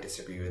agree that I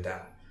disagree with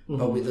them.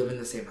 But we live in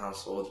the same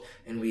household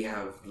and we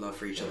have love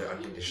for each other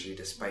unconditionally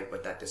despite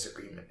what that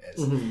disagreement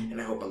is.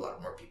 And I hope a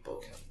lot more people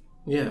can.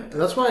 Yeah, and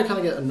that's why I kind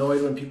of get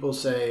annoyed when people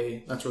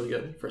say, that's really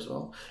good, first of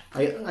all.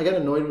 I get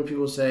annoyed when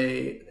people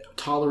say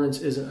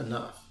tolerance isn't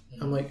enough.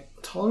 I'm like,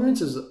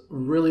 tolerance is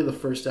really the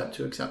first step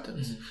to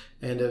acceptance.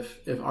 And if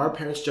our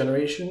parents'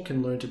 generation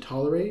can learn to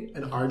tolerate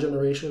and our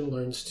generation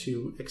learns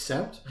to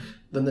accept,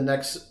 then the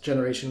next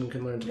generation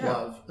can learn to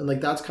love. And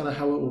that's kind of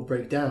how it will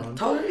break down.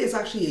 Tolerance is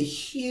actually a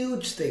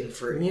huge thing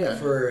for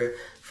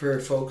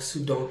folks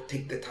who don't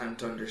take the time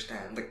to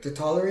understand. To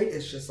tolerate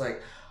is just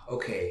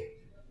okay,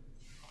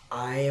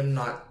 I am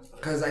not,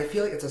 because I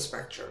feel like it's a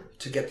spectrum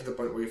to get to the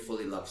point where you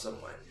fully love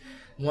someone.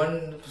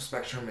 One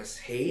spectrum is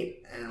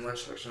hate and one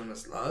spectrum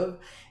is love,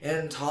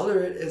 and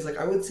tolerate is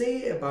I would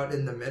say about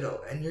in the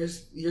middle, and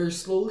you're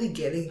slowly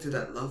getting to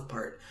that love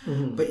part.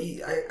 But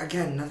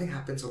again, nothing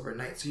happens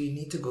overnight, so you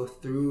need to go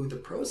through the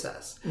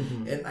process.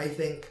 And I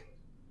think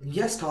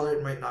yes,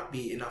 tolerate might not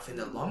be enough in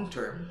the long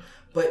term,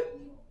 but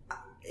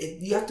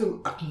you have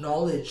to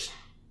acknowledge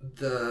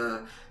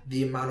the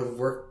amount of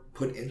work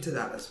put into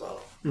that as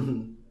well.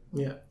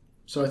 Yeah.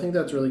 So I think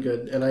that's really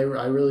good. And I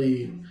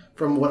really,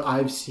 from what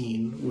I've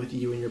seen with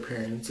you and your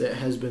parents, it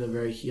has been a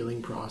very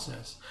healing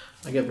process.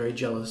 I get very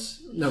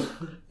jealous. No,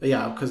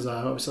 yeah, because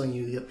I was telling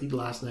you the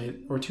last night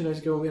or 2 nights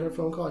ago when we had our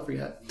phone call, I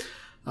forget,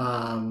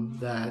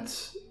 that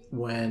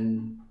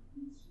when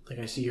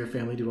I see your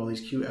family do all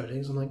these cute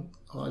outings, I'm like,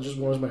 oh, it just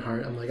warms my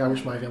heart. I'm I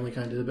wish my family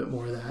kind of did a bit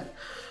more of that.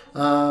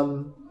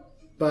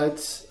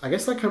 But I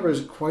guess that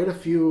covers quite a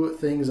few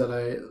things that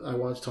I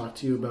want to talk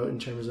to you about in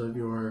terms of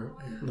your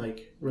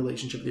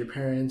relationship with your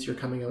parents, your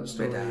coming out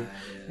story,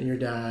 and your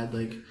dad.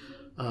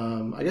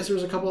 I guess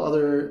there's a couple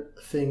other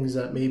things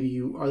that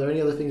maybe are there any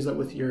other things that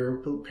with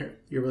your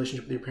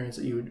relationship with your parents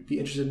that you would be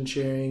interested in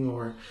sharing,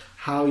 or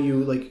how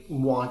you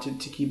want it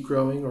to keep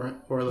growing, or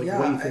what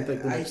you think the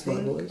next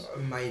level is?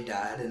 My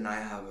dad and I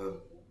have a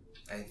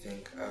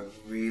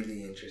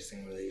really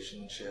interesting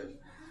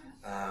relationship.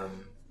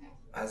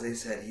 As I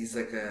said, he's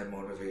a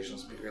motivational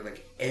speaker.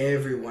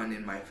 Everyone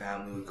in my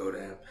family would go to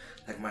him.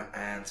 My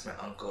aunts, my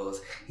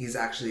uncles. He's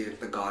actually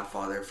the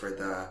godfather for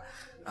the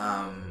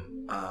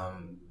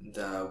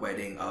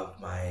wedding of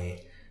my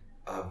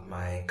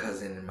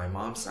cousin and my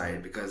mom's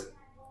side, because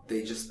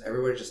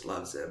everybody just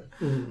loves him.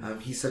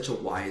 He's such a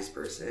wise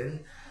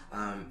person.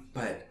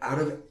 But out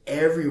of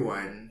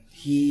everyone,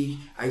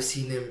 I've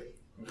seen him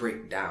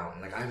break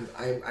down.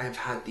 I've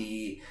had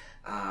the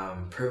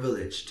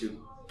privilege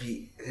to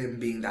him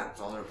being that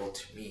vulnerable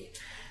to me.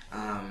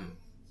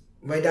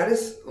 My dad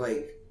is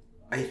I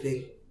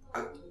think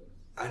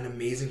an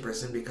amazing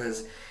person,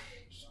 because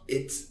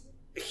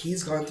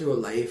he's gone through a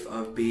life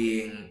of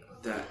being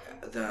the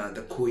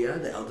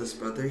kuya, the eldest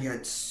brother. He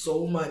had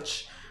so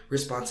much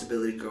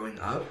responsibility growing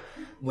up.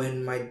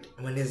 When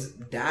his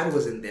dad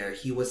wasn't there,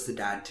 he was the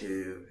dad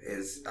to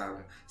his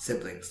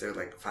siblings. There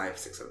were 5,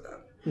 6 of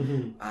them.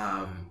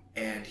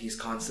 And he's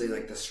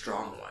constantly the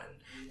strong one.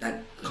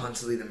 that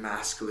constantly the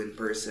masculine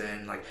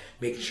person, like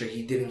making sure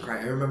he didn't cry.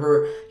 I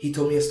remember he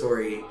told me a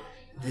story.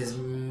 His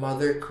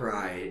mother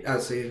cried.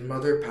 So his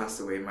mother passed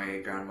away, my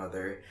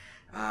grandmother,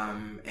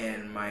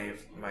 and my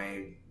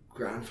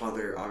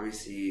grandfather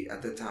obviously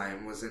at the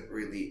time wasn't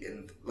really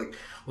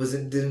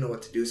didn't know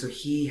what to do, so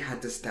he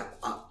had to step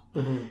up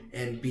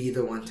and be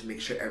the one to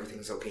make sure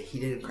everything's okay. He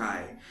didn't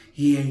cry.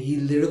 He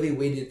literally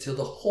waited till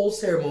the whole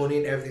ceremony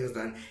and everything was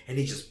done, and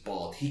he just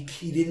bawled.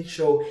 He didn't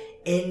show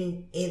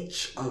any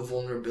inch of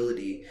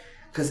vulnerability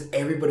because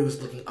everybody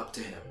was looking up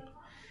to him,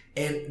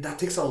 and that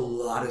takes a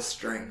lot of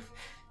strength.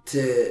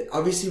 To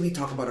obviously, we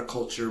talk about a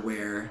culture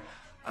where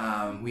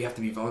we have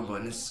to be vulnerable,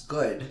 and it's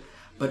good,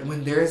 but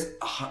when there's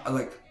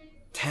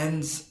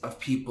tens of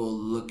people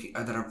looking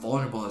that are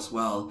vulnerable as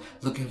well,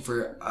 looking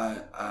for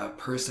a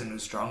person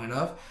who's strong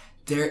enough,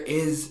 there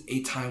is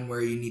a time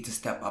where you need to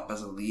step up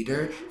as a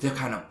leader to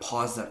kind of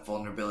pause that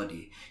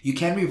vulnerability. You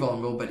can be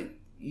vulnerable, but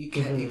you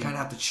kind of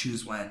have to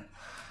choose when.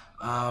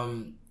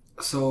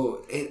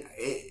 So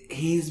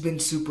he's been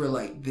super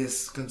like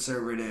this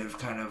conservative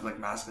kind of like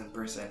masculine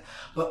person,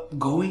 but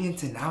going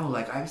into now,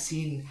 like I've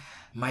seen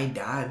my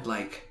dad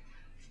like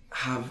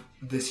have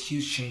this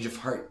huge change of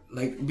heart.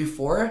 Like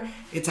before,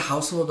 it's a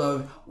household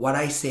of what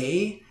I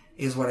say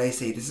is what I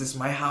say. This is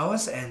my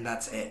house and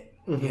that's it,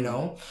 you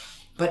know?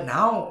 But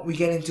now we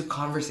get into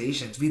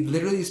conversations. We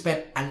literally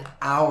spent an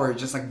hour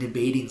just like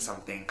debating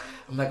something.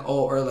 I'm like,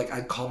 or like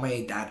I'd call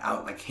my dad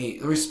out like, hey,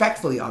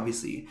 respectfully,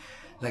 obviously.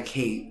 Like,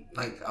 hey,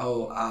 like,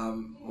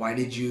 why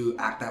did you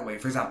act that way?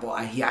 For example,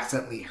 he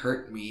accidentally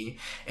hurt me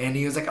and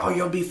he was like, oh,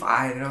 you'll be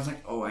fine. And I was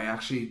like, oh, I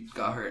actually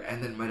got hurt.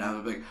 And then my dad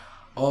would be like,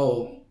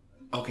 oh,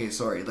 okay,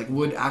 sorry. Like,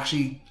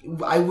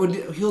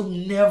 he'll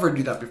never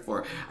do that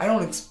before.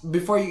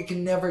 Before you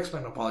can never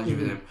expect an apology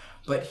with him.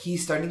 But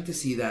he's starting to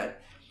see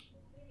that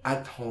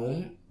at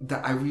home,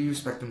 that I really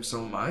respect him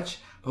so much,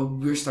 but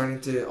we're starting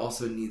to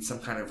also need some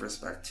kind of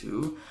respect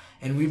too.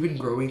 And we've been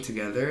growing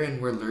together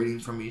and we're learning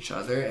from each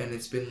other, and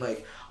it's been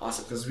like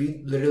awesome because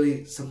we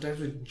literally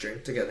sometimes we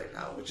drink together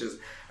now, which is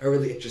a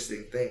really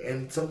interesting thing.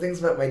 And some things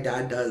that my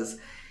dad does,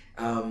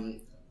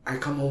 I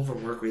come home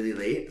from work really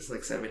late. It's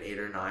like 7, 8,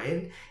 or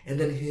 9, and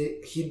then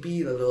he'd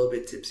be a little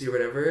bit tipsy or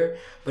whatever,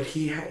 but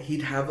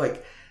he'd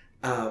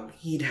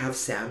have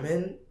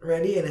salmon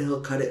ready and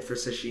he'll cut it for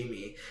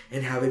sashimi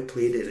and have it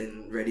plated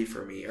and ready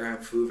for me, or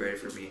have food ready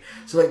for me.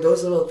 So like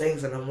those little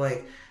things, and I'm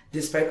like,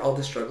 despite all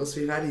the struggles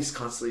we've had, he's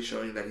constantly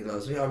showing that he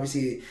loves me.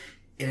 Obviously,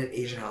 in an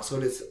Asian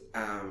household, it's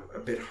a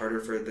bit harder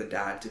for the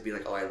dad to be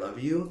like, oh, I love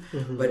you.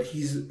 But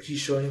he's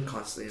showing him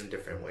constantly in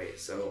different ways.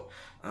 So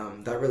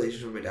that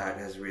relationship with my dad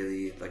has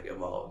really like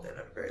evolved, and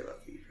I'm very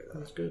lucky for that.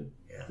 That's good.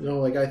 Yeah. No,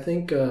 like I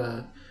think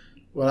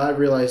what I've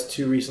realized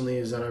too recently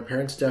is that our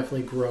parents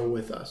definitely grow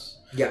with us.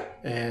 Yeah.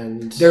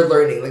 And they're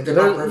learning. Like they're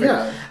not perfect.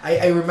 Yeah.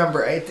 I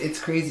remember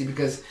it's crazy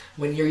because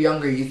when you're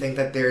younger, you think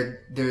that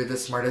they're the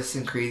smartest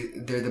and crazy.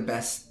 They're the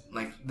best,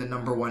 like the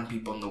number one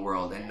people in the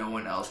world and no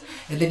one else.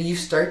 And then you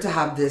start to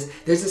have there's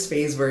this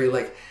phase where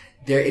like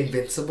they're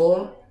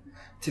invincible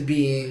to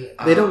being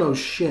they don't know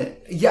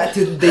shit. Yeah,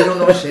 they don't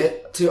know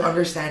shit to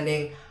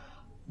understanding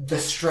the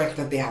strength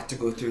that they have to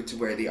go through to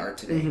where they are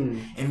today,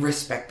 and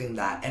respecting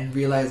that and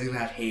realizing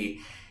that, hey,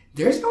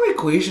 there's no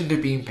equation to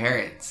being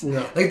parents. No.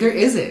 Like there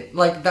isn't.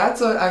 Like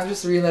that's what I've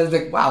just realized.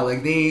 Like wow,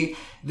 like they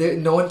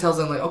no one tells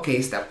them like,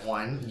 okay, step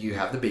 1, you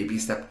have the baby.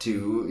 Step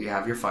 2, you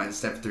have your fun.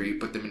 Step 3,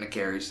 put them in a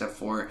carriage. Step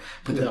 4,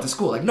 put them to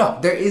school. Like no,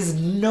 there is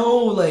no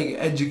like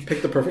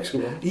pick the perfect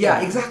school.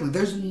 Yeah, exactly.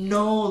 There's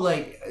no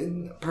like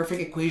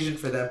perfect equation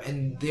for them,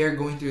 and they're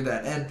going through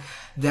that, and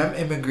them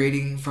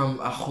immigrating from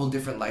a whole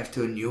different life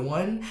to a new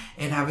one,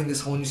 and having this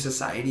whole new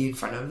society in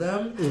front of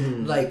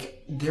them.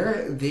 Like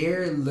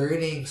they're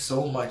learning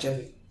so much,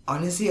 and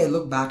honestly, I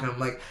look back and I'm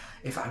like,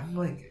 if I'm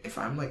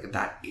like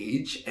that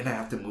age and I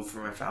have to move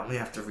for my family, I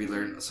have to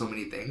relearn so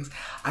many things,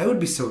 I would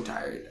be so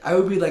tired. I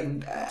would be like,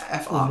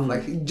 F off,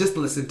 like just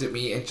listen to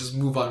me and just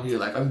move on with your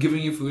life. I'm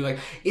giving you food. Like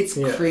it's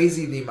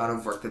crazy the amount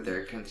of work that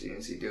they're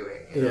continuously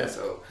doing. You know?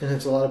 So and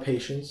it's a lot of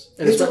patience.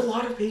 And it's a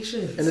lot of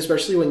patience. And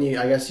especially when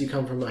I guess you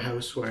come from a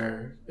house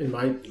where, in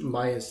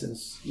my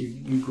instance,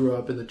 you grew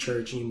up in the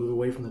church and you move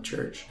away from the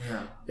church.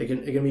 Yeah, it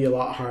can be a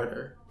lot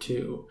harder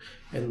too,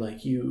 and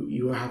like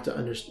you have to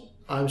understand.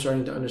 I'm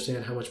starting to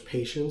understand how much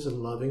patience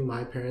and loving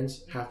my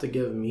parents have to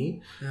give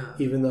me,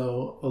 even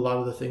though a lot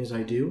of the things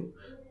I do,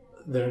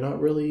 they're not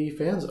really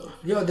fans of.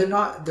 Yeah, they're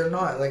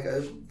not like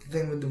a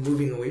thing with the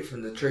moving away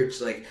from the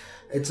church. Like,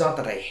 it's not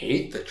that I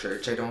hate the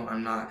church.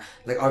 I'm not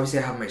like, obviously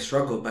I have my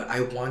struggle, but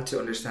I want to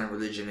understand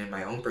religion in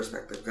my own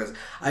perspective, because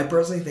I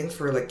personally think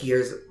for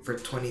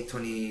 20,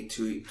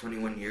 22,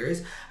 21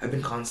 years, I've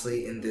been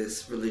constantly in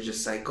this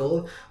religious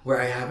cycle where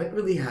I haven't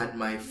really had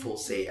my full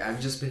say. I've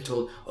just been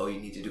told, oh, you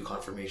need to do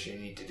confirmation, you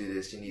need to do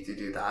this, you need to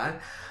do that.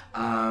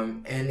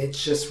 And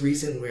it's just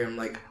recent where I'm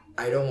like,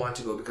 I don't want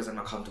to go because I'm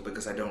not comfortable,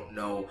 because I don't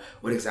know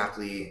what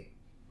exactly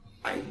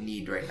I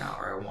need right now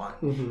or I want.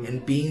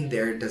 And being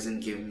there doesn't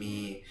give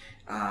me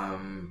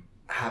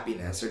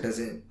happiness, or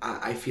doesn't,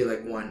 I feel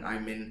like, one,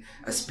 I'm in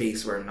a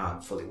space where I'm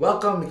not fully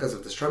welcome because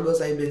of the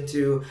struggles I've been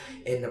to,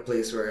 in a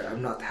place where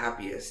I'm not the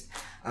happiest.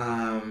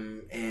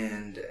 And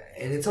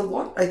it's a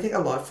lot, I think, a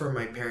lot for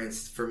my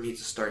parents, for me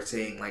to start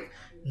saying, like,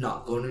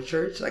 not going to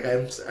church. Like,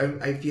 I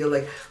feel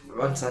like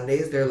on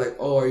Sundays they're like,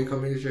 oh, are you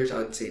coming to church? I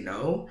would say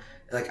no.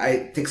 Like,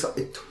 I think so.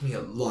 It took me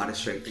a lot of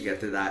strength to get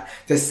to that,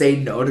 to say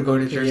no to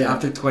going to church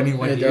after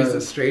 21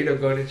 years straight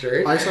of going to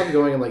church. I stopped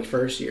going in like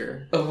first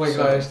year. Oh my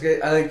gosh!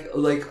 I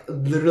like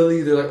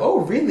literally, they're like, "Oh,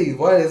 really?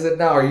 What is it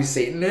now? Are you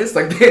Satanist?"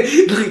 Like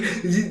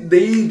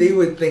they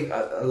would think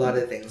a lot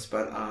of things,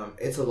 but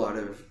it's a lot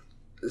of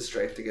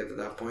strength to get to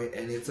that point,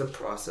 and it's a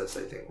process.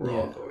 I think we're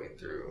all going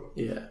through.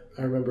 Yeah,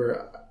 I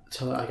remember.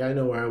 I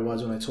know where I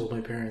was when I told my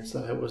parents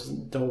that I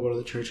don't go to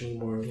the church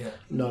anymore. Yeah.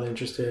 I'm not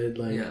interested.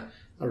 Like. Yeah.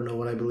 I don't know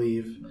what I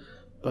believe,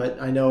 but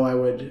I know I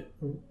would.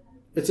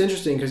 It's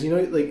interesting because,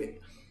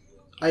 like,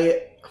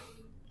 I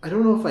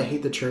don't know if I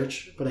hate the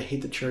church, but I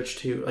hate the church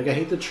too. Like, I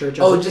hate the church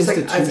as an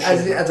institution. Like,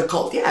 as a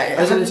cult, yeah.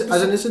 As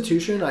an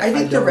institution, I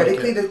think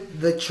theoretically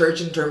the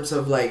church, in terms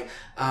of like,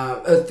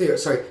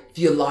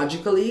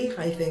 theologically,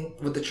 I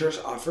think what the church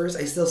offers,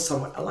 I still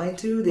somewhat align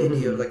to the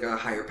idea of like a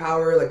higher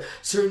power, like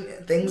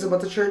certain things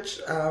about the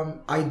church.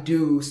 I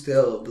do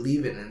still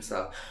believe in and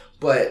stuff.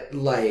 But,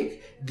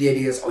 like, the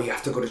idea is, oh, you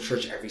have to go to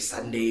church every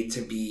Sunday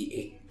to be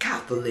a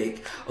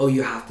Catholic. Oh,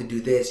 you have to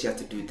do this, you have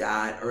to do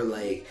that. Or,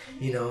 like,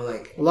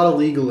 like... A lot of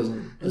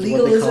legalism.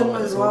 Legalism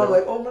as well.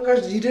 Like, oh my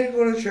gosh, you didn't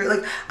go to church.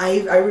 Like,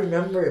 I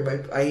remember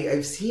it.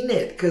 I've seen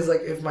it. Because,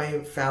 like, if my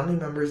family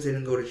members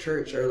didn't go to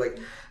church, or, like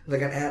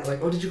an aunt,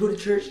 like, oh, did you go to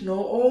church?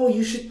 No. Oh,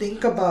 you should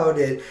think about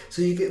it.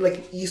 So you get,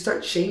 like, you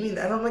start shaming.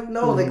 And I'm like,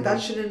 no, like,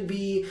 that shouldn't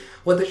be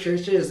what the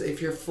church is.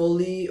 If you're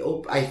fully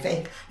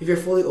if you're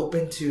fully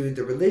open to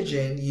the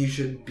religion, you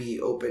should be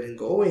open and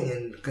going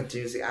and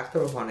continuously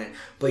active upon it.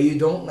 But you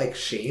don't, like,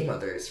 shame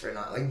others for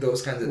not, like,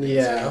 those kinds of things.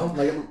 Yeah,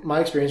 like,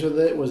 my experience with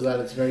it was that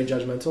it's very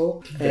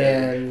judgmental.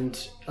 And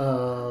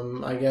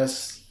I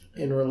guess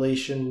in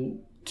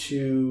relation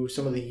to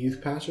some of the youth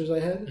pastors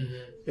I had,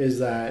 is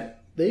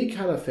that they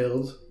kind of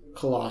failed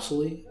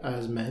colossally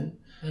as men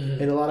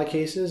in a lot of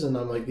cases. And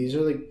I'm like, these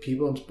are like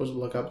people I'm supposed to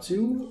look up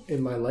to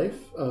in my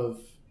life of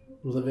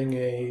living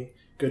a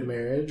good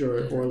marriage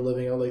or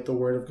living out like the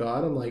word of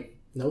God. I'm like,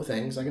 no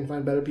thanks. I can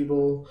find better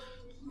people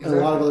in a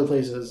lot of other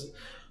places.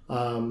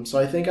 So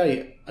I think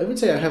I would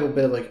say I have a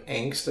bit of like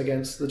angst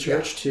against the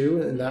church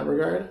too in that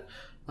regard.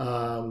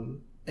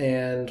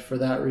 And for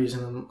that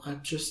reason,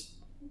 I'm just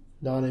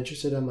not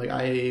interested. I'm like,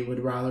 I would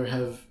rather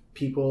have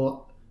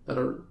people that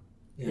are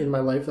in my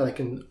life that I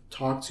can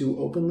talk to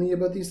openly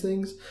about these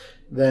things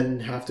than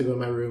have to go in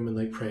my room and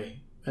like pray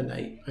at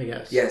night, I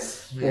guess.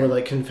 Yes. Or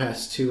like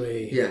confess to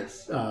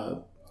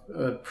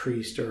a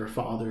priest or a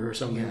father or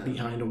something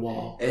behind a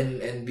wall.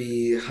 And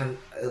be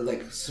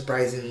like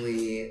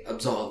surprisingly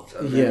absolved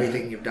of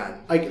everything you've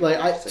done.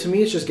 To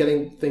me, it's just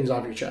getting things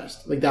off your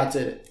chest. Like, that's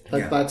it.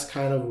 Like, that's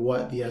kind of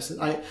what the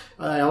essence.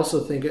 I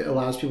also think it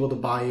allows people to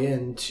buy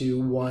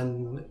into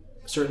one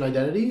certain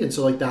identity, and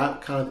so like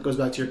that kind of goes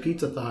back to your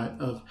pizza thought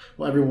of,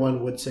 well,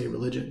 everyone would say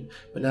religion,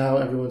 but now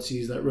everyone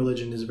sees that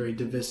religion is a very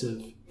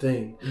divisive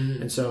thing.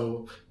 And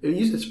so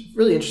it's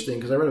really interesting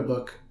because I read a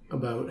book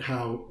about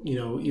how,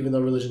 even though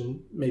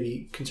religion may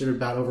be considered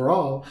bad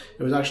overall,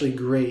 it was actually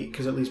great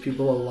because at least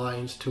people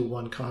aligned to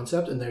one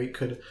concept and they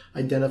could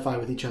identify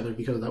with each other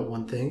because of that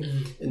one thing.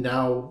 And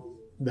now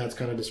that's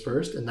kind of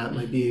dispersed, and that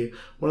might be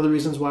one of the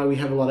reasons why we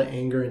have a lot of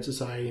anger in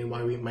society and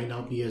why we might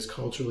not be as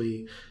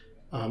culturally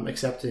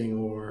accepting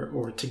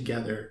or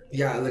together.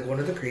 Yeah, like one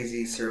of the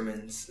crazy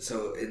sermons.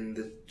 So in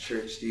the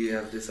church, you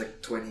have this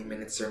like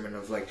 20-minute sermon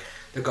of like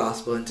the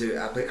gospel into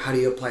how do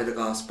you apply the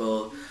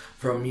gospel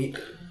from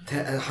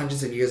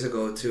hundreds of years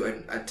ago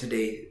to a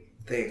today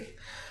thing.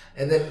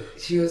 And then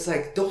she was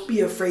like, don't be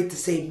afraid to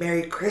say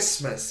Merry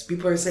Christmas.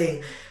 People are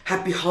saying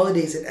Happy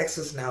Holidays in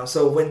Xmas now.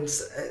 So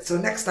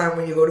next time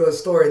when you go to a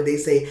store and they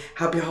say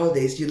Happy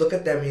Holidays, you look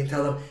at them and you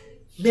tell them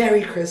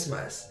Merry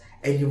Christmas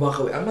and you walk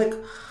away. I'm like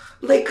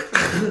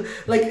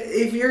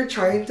if you're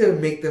trying to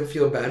make them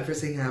feel bad for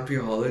saying Happy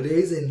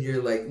Holidays, and you're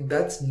like,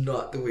 that's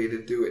not the way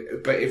to do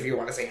it. But if you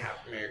want to say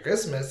Merry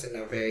Christmas in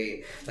a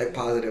very like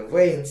positive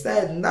way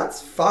instead,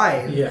 that's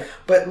fine. Yeah.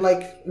 But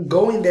like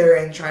going there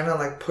and trying to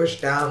like push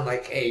down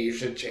like, hey, you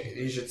should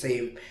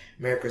say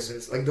Merry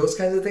Christmas, like those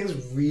kinds of things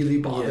really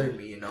bother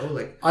me.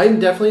 Like I'm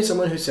definitely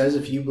someone who says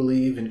if you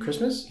believe in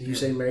Christmas, you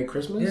say Merry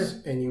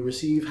Christmas, and you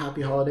receive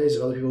Happy Holidays.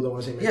 If other people don't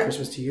want to say Merry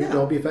Christmas to you,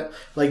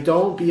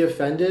 don't be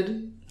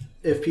offended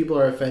if people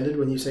are offended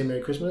when you say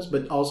Merry Christmas,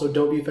 but also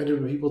don't be offended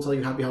when people tell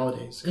you Happy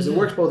Holidays. Because it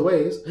works both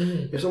ways.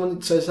 If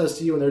someone says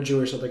to you and they're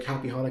Jewish, like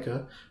Happy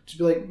Hanukkah, just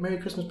be like, Merry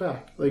Christmas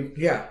back. Like,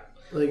 yeah.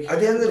 Like, at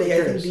the end of the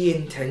day, I think the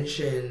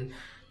intention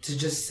to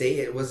just say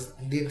it was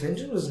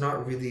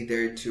not really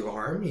there to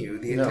harm you.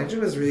 The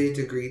intention was really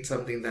to greet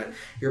something that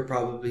you're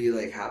probably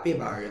like happy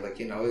about, or like,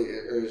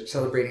 or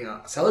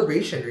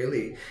celebration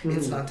really.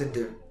 It's not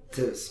to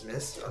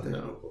dismiss other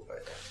people,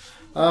 but...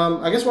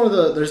 I guess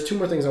there's two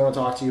more things I want to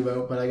talk to you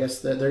about, but I guess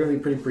they're going to be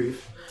pretty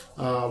brief.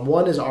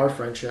 One is our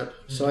friendship.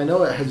 So I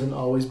know it hasn't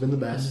always been the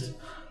best.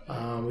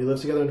 We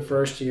lived together in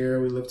first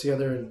year. We lived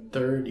together in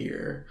third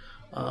year.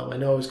 I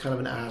know I was kind of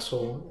an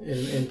asshole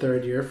in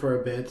third year for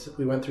a bit.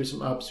 We went through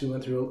some ups. We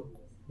went through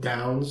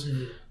downs.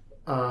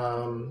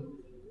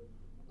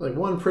 Like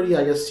one pretty,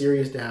 I guess,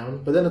 serious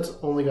down. But then it's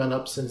only gone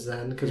up since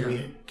then because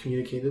we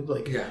communicated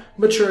like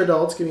mature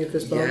adults. Give me a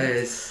fist bump.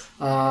 Yes.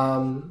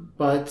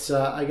 But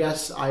I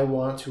guess I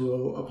want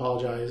to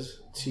apologize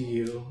to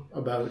you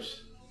about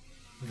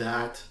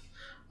that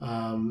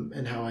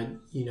and how I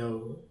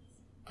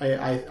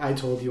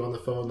told you on the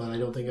phone that I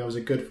don't think I was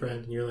a good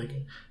friend. And you're like,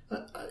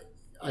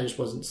 I just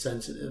wasn't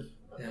sensitive.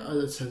 Yeah. I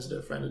was a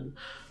sensitive friend. And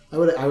I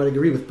would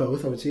agree with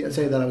both. I'd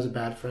say that I was a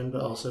bad friend,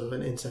 but also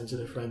an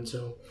insensitive friend.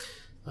 So...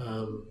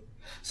 I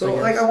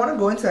want to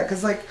go into that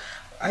because like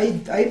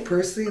I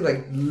personally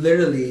like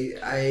literally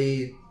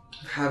I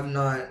have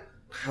not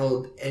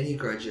held any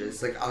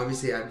grudges. Like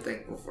obviously I'm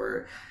thankful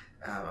for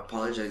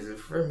apologizing.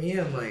 For me,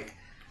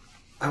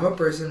 I'm a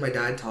person my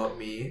dad taught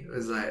me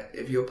was that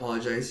if you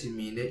apologize, you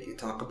mean it, you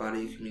talk about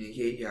it, you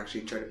communicate, you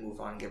actually try to move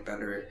on, get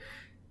better,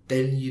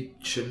 then you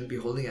shouldn't be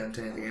holding on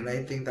to anything. And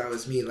I think that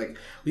was me. Like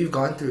we've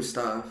gone through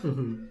stuff.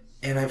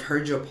 And I've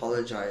heard you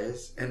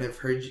apologize, and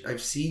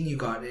I've seen you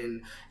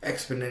gotten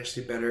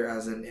exponentially better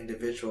as an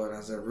individual and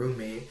as a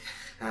roommate,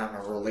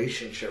 a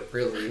relationship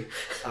really.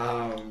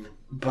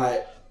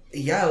 But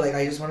yeah, like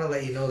I just want to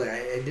let you know that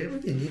I didn't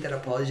really need that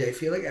apology. I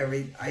feel like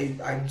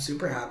I'm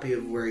super happy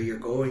of where you're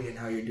going and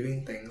how you're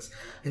doing things.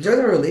 In terms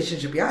of our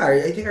relationship, yeah,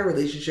 I think our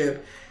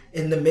relationship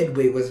in the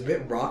midway was a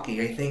bit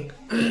rocky. I think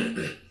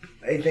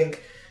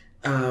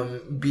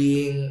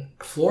being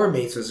floor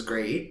mates was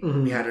great.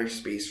 We had our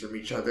space from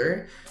each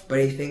other, but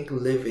I think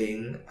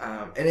living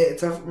and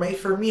it's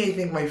for me I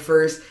think my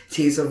first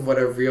taste of what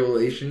a real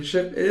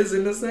relationship is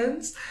in a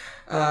sense,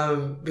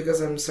 because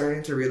I'm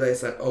starting to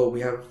realize that we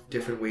have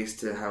different ways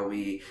to how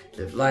we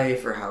live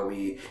life, or how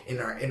we in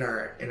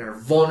our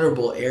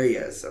vulnerable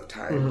areas of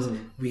times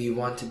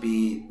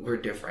we're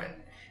different,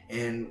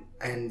 and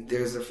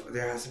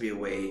there has to be a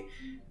way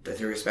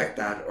to respect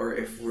that, or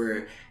if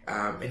we're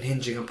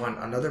hinging upon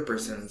another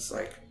person's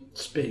like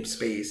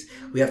space,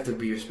 we have to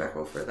be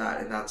respectful for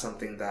that. And that's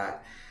something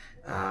that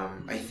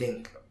I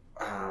think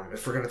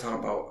if we're going to talk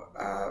about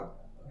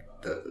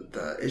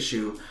the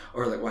issue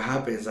or like what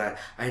happened, is that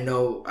I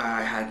know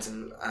I had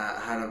some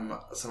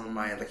of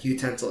my like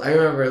utensils. I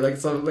remember like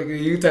some like a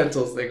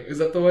utensils thing. Is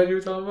that the one you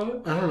were talking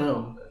about? I don't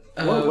know.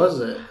 What was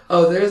it?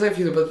 There's a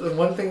few, but the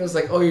one thing was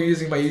like, you're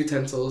using my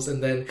utensils,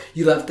 and then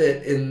you left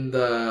it in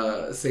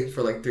the sink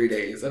for like 3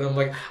 days, and I'm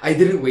like, I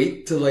didn't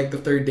wait till like the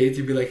third day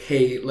to be like,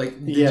 hey,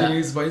 like, did you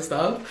use my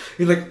stuff?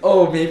 You're like,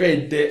 maybe I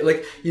did,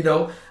 like,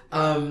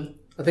 I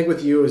think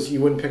with you is you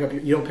don't pick up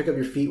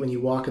your feet when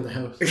you walk in the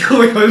house. Oh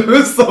my god, it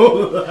was so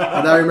loud.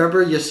 And I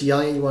remember just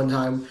yelling at you one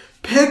time,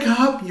 pick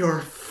up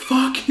your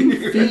fucking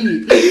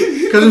feet,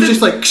 because it was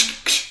just like.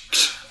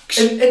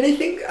 And I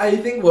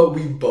think what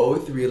we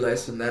both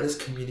realized from that is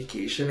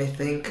communication. I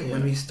think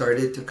when we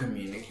started to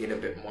communicate a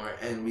bit more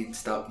and we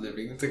stopped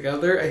living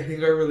together, I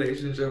think our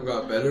relationship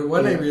got better.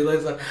 I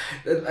realized that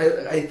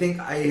I think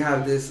I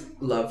have this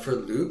love for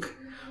Luke,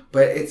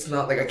 but it's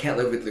not like I can't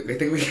live with Luke. I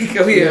think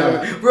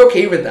we're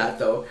okay with that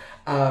though.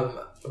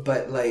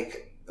 But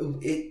like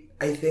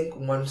I think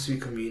once we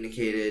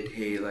communicated,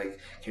 hey, like,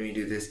 can we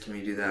do this? Can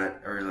we do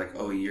that? Or like,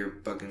 you're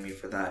bugging me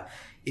for that.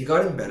 It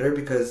got him better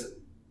because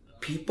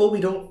we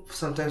don't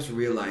sometimes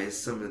realize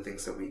some of the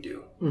things that we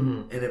do,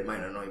 and it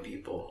might annoy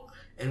people,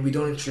 and we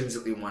don't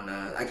intrinsically want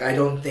to, like, I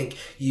don't think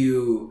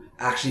you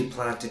actually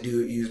plan to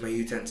use my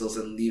utensils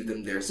and leave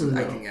them there so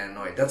I can get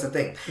annoyed. That's the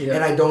thing.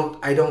 And I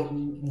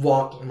don't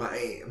walk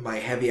my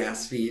heavy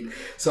ass feet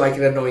so I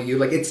can annoy you.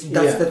 Like, that's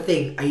the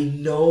thing. I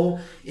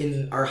know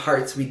in our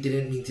hearts we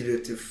didn't mean to do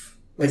it to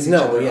piss each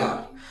other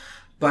off,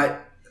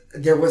 but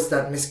there was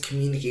that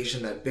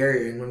miscommunication, that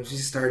barrier, and when we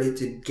started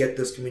to get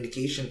this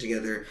communication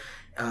together,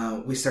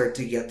 we start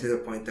to get to the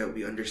point that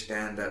we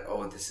understand that,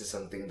 this is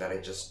something that I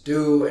just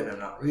do and I'm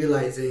not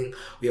realizing.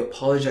 We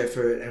apologize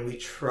for it and we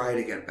try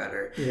to get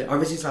better.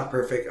 Obviously it's not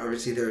perfect.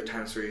 Obviously there are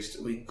times where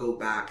we go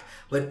back,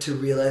 but to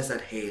realize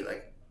that, hey,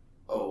 like,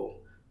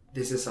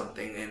 this is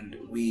something, and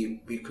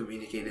we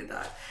communicated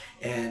that.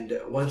 And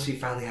once we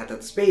finally had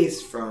that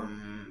space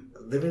from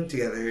living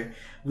together,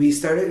 we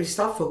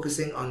stopped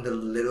focusing on the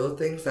little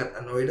things that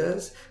annoyed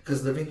us,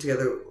 because living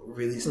together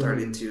really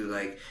started to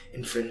like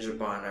infringe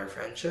upon our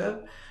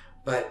friendship.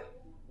 But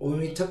when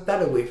we took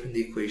that away from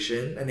the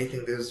equation, and I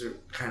think this is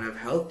kind of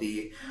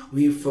healthy,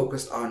 we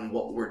focused on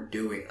what we're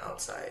doing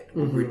outside.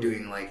 What we're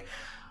doing, like,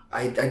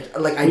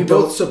 we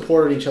both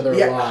supported each other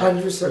a lot.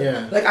 100%.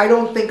 Yeah. Like, I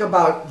don't think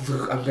about,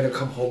 Luke, I'm gonna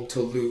come home to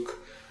Luke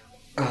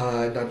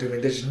not doing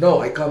my dishes.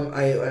 No, I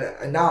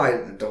now I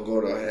don't go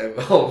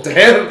home to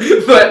him,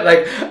 but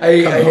like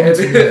I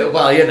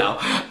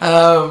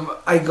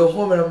go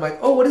home and I'm like,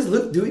 what is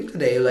Luke doing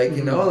today? Like,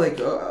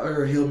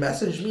 or he'll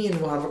message me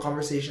and we'll have a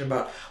conversation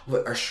about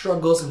what our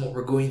struggles and what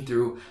we're going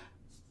through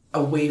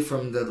away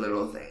from the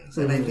little things.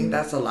 And I think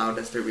that's allowed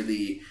us to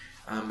really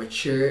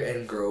mature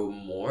and grow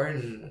more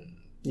and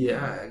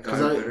got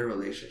a better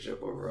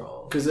relationship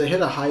overall. Because it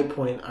hit a high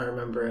point, I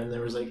remember, and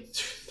there was like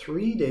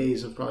 3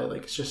 days of probably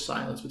like just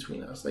silence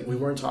between us. Like we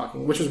weren't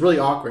talking, which was really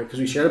awkward because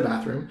we shared a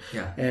bathroom.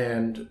 Yeah.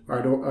 And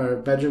our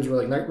bedrooms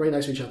were like right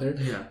next to each other.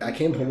 Yeah. I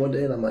came home one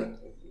day and I'm like,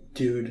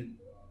 dude,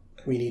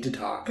 we need to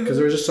talk. Because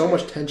there was just so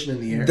much tension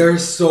in the air.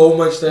 There's so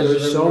much tension.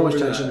 There's so much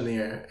tension in the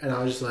air. And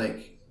I was just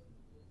like,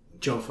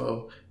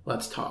 Jofo,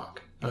 let's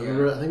talk. I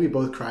remember, I think we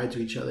both cried to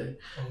each other.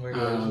 Oh my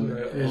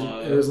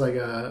gosh. It was like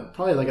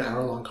probably like an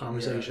hour-long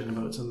conversation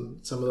about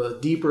some of the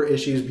deeper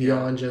issues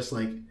beyond just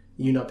like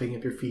you not picking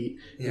up your feet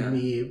and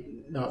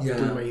me not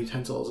doing my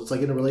utensils. It's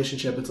like in a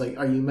relationship, it's like,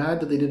 are you mad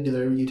that they didn't do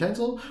their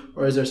utensil?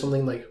 Or is there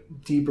something like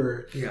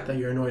deeper that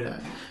you're annoyed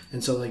at?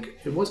 And so like,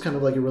 it was kind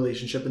of like a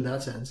relationship in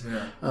that sense.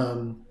 Yeah.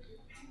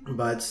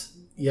 But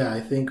yeah, I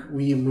think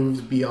we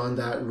moved beyond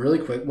that really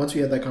quick. Once we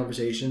had that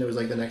conversation, it was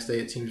like the next day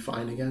it seemed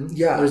fine again.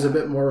 Yeah. There was a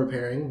bit more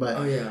repairing, but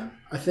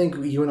I think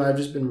you and I have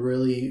just been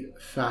really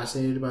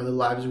fascinated by the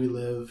lives we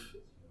live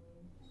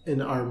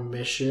in our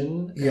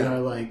mission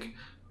and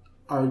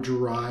our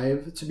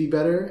drive to be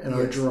better and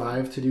our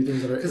drive to do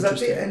things that are interesting.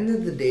 Because at the end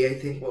of the day, I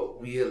think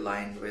what we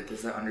aligned with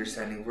is that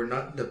understanding we're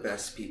not the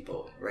best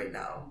people right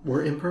now.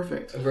 We're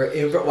imperfect.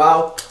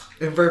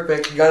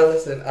 Imperfect. You gotta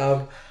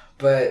listen.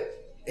 But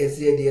it's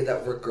the idea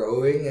that we're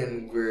growing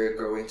and we're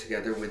growing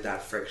together with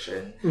that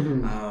friction.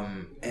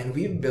 And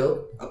we've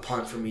built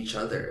upon from each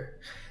other.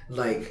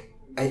 Like,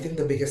 I think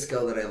the biggest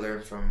skill that I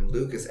learned from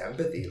Luke is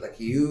empathy. Like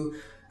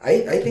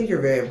I think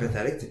you're very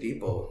empathetic to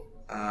people.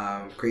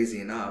 Crazy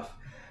enough.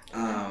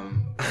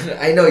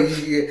 I know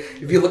if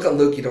you look at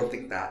Luke, you don't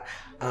think that.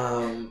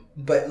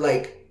 But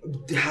like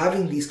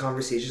having these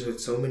conversations with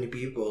so many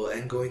people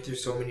and going through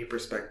so many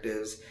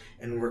perspectives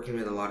and working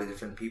with a lot of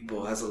different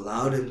people has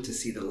allowed him to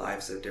see the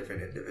lives of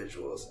different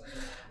individuals.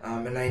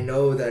 And I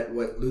know that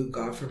what Luke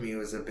got from me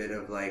was a bit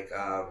of like,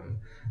 I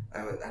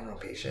don't know,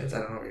 patience. I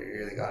don't know what he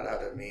really got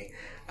out of me.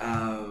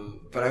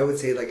 But I would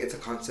say like it's a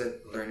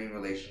constant learning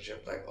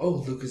relationship. Like, oh,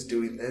 Luke is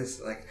doing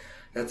this. Like,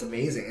 that's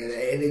amazing.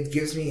 And it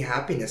gives me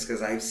happiness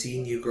because I've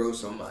seen you grow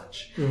so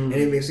much. And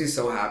it makes me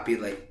so happy.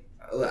 Like,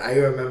 I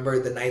remember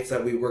the nights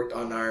that we worked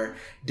on our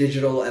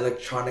digital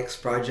electronics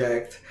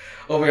project.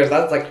 Oh my gosh,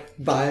 that's like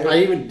 5.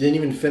 I didn't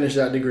even finish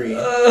that degree.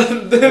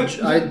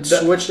 I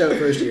switched out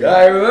first year.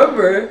 I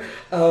remember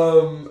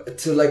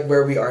to like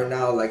where we are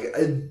now. Like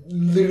I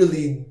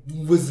literally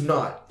was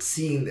not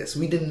seeing this.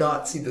 We did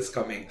not see this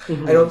coming.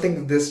 I don't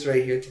think this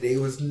right here today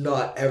was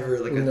not ever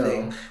like a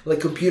thing.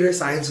 Like computer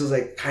science was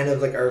like kind of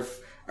like our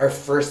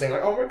first thing,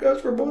 like, oh my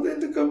gosh, we're both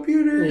into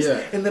computers.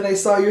 And then I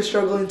saw you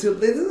struggling to,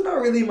 this is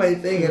not really my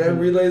thing. And I'm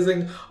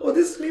realizing, oh,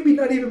 this is maybe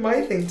not even my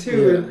thing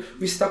too. And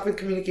we stuck with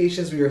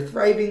communications. We were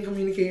thriving in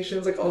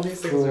communications, like all these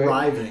things.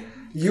 Thriving. Right?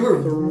 You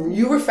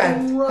were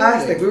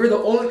fantastic. We were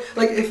the only,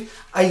 like,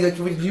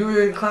 when you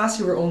were in class,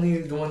 you were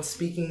only the one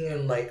speaking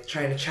and like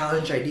trying to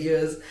challenge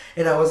ideas,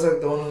 and I was like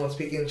the only one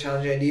speaking and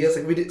challenging ideas.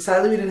 Like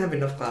sadly we didn't have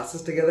enough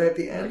classes together at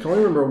the end. I can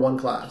only remember one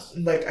class.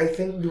 Like I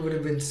think we would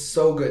have been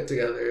so good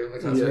together in the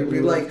class. We'd be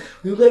like,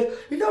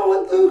 you know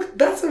what, Luke,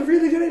 that's a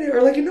really good idea.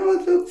 Or like, you know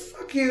what, Luke,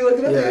 fuck you.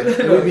 Like,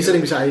 and we'd be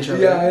sitting beside each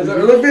other. Yeah,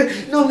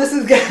 like, no, this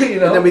is good. You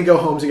know. And then we go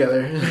home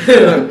together. And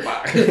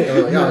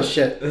we're like, oh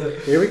shit,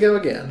 here we go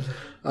again.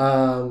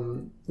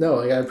 No,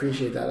 like I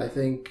appreciate that. I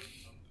think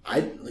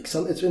it's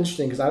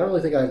interesting because I don't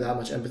really think I have that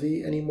much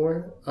empathy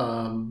anymore.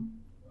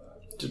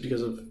 Just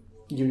because of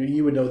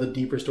you would know the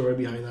deeper story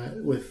behind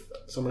that with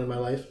someone in my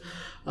life.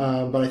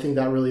 But I think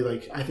that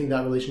really I think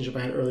that relationship I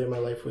had earlier in my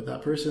life with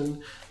that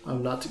person,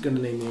 I'm not going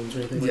to name names or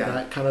anything like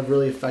that, kind of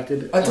really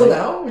affected until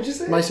now. Would you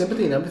say my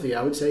sympathy and empathy?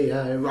 I would say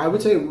I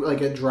would say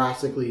like it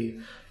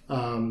drastically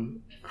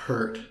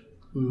hurt.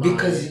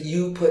 Because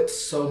you put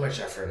so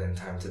much effort and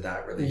time to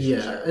that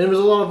relationship. Yeah, and it was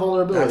a lot of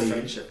vulnerability. That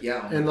friendship,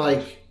 yeah. And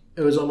like,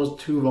 it was almost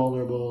too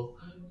vulnerable.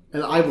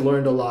 And I've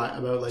learned a lot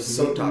about like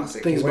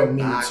toxic. Things about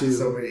me too.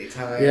 So many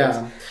times.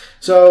 Yeah.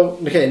 So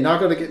okay,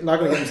 not gonna get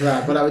into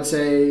that. But I would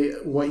say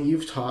what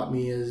you've taught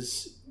me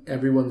is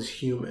everyone's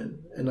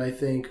human. And I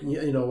think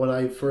when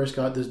I first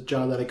got this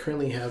job that I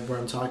currently have, where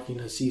I'm talking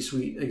to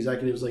C-suite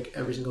executives like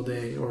every single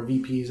day, or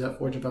VPs at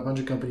Fortune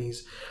 500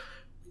 companies.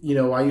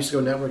 I used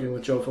to go networking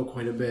with Jofo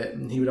quite a bit,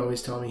 and he would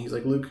always tell me, he's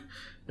like, Luke,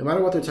 no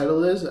matter what their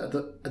title is, at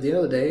the end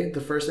of the day, the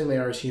first thing they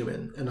are is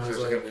human. And I was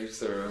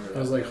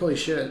like, holy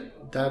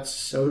shit, that's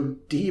so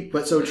deep,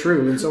 but so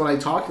true. And so when I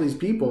talk to these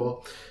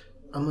people,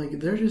 I'm like,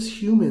 they're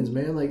just humans,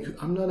 man. Like,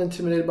 I'm not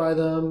intimidated by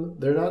them.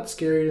 They're not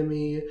scary to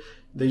me.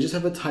 They just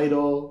have a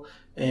title,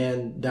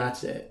 and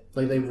that's it.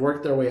 Like, they've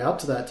worked their way up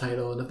to that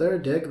title, and if they're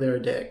a dick, they're a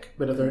dick.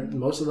 But if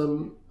most of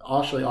them,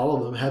 actually all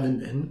of them, haven't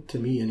been, to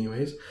me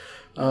anyways.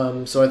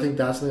 So I think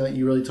that's something that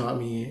you really taught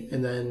me.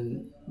 And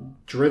then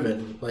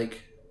driven,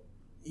 like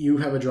you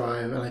have a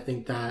drive, and I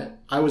think that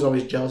I was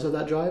always jealous of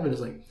that drive, and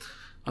it's like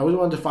I always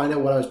wanted to find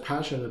out what I was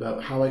passionate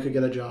about, how I could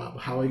get a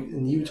job,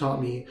 and you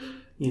taught me,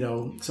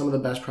 some of the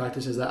best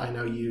practices that I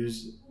now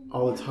use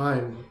all the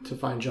time to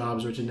find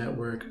jobs or to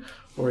network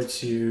or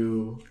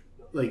to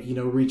like, you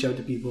know, reach out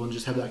to people and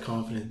just have that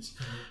confidence.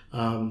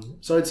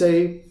 So I'd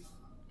say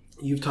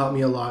you've taught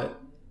me a lot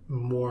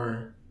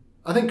more,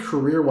 I think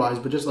career-wise,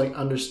 but just like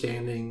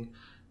understanding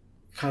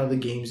kind of the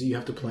games that you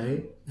have to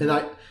play. And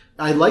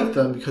I like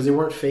them because they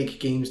weren't fake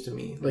games to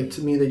me. Like,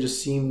 to me, they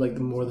just seemed like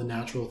the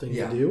natural thing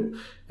to do.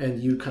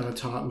 And you kind of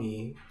taught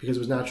me because it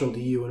was natural to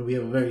you, and we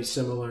have a very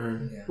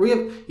similar...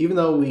 Even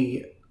though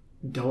we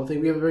don't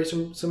think we have a very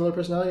similar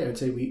personality, I'd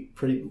say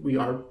we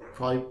are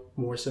probably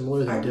more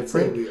similar than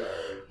different. We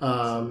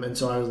are. And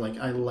so I was like,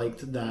 I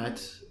liked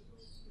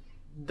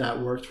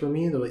that worked for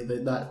me,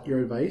 that your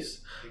advice.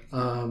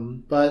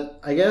 But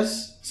I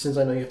guess since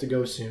I know you have to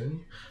go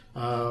soon,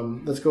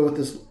 let's go with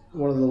this.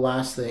 One of the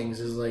last things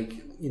is like,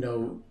 you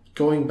know,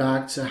 going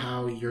back to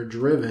how you're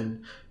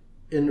driven.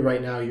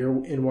 Right now,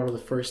 you're in one of the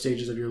first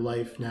stages of your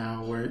life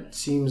now where it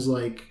seems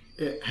like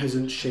it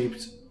hasn't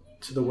shaped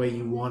to the way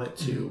you want it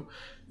to.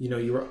 You know,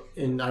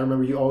 I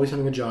remember you always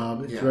having a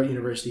job throughout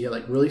university at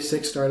like really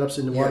 6 startups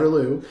in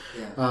Waterloo,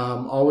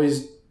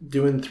 always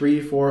doing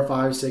 3, 4,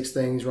 5, 6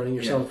 things, running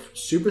yourself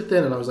super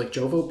thin. And I was like,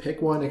 Jofo,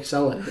 pick one,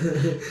 excel at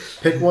it.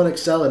 Pick one,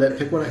 excel at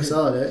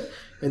it.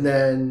 And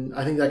then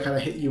I think that kind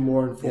of hit you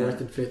more in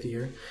 4th and 5th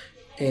year.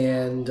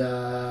 And,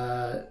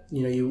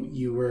 you know,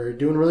 you were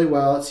doing really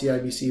well at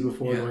CIBC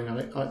before going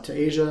on to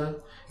Asia.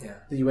 Yeah.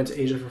 You went to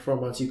Asia for 4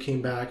 months. You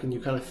came back and you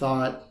kind of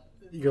thought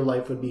your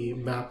life would be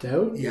mapped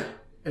out. Yeah.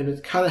 And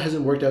it kind of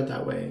hasn't worked out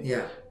that way.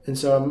 Yeah. And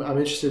so I'm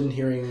interested in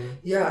hearing...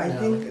 Yeah, I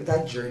think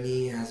that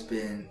journey has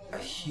been a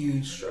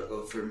huge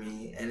struggle for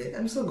me. And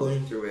I'm still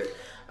going through it.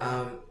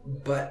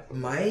 But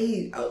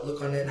my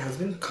outlook on it has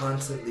been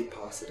constantly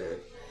positive.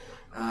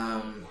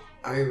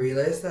 I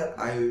realized that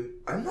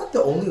I'm not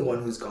the only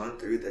one who's gone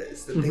through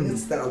this. The thing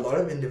is that a lot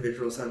of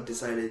individuals have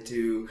decided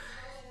to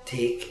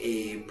take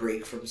a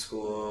break from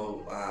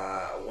school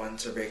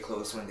once or very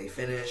close when they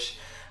finish,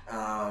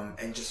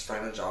 and just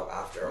find a job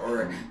after.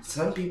 Or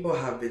some people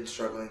have been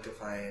struggling to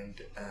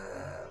find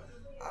a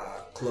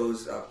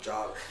closed up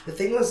job. The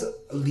thing was,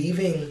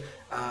 leaving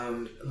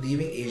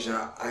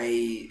Asia,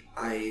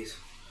 I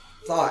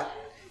thought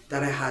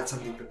that I had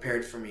something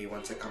prepared for me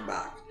once I come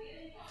back.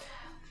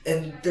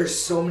 And there's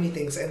so many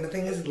things, and the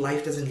thing is,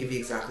 life doesn't give you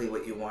exactly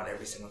what you want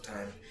every single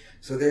time.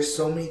 So there's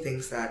so many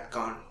things that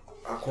gone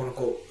quote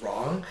unquote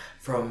wrong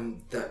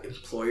from the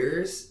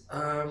employer's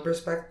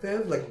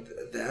perspective, like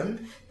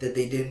them, that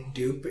they didn't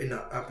do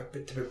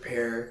to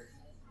prepare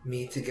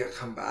me to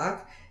come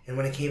back. And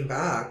when I came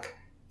back,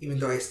 even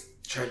though I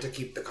tried to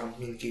keep the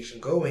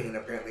communication going and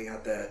apparently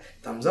had the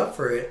thumbs up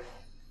for it,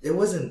 it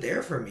wasn't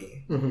there for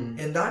me.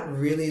 And that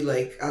really,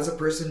 like, as a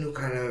person who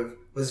kind of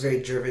was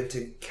very driven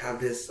to have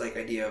this like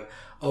idea of,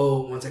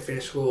 oh, once I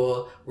finish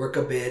school, work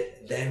a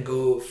bit, then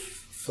go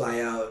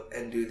fly out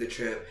and do the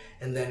trip,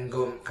 and then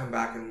come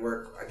back and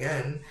work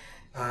again.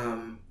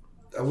 I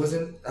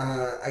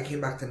came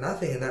back to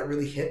nothing, and that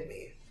really hit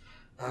me.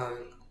 But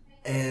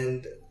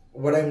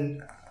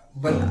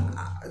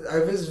I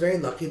was very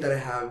lucky that I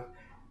have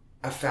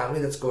a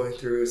family that's going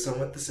through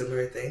somewhat the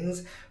similar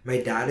things. My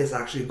dad is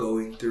actually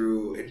going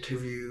through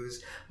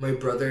interviews. My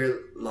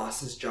brother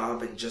lost his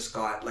job and just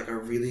got a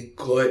really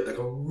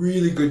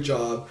good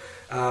job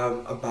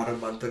about a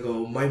month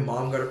ago. My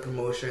mom got a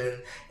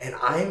promotion, and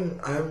I'm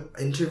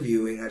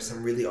interviewing at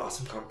some really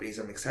awesome companies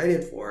I'm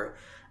excited for,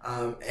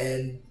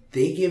 and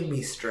they give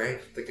me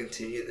strength to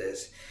continue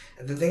this.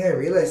 And the thing I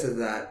realized is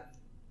that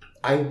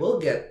I will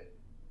get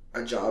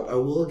a job. I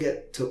will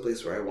get to a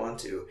place where I want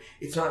to.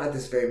 It's not at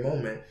this very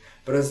moment,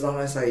 but as long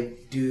as I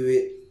do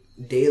it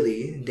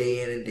daily,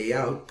 day in and day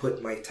out,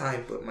 put my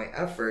time, put my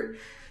effort,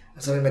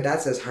 something my dad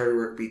says, hard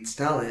work beats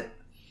talent.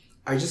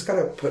 I just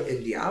gotta put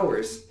in the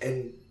hours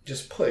and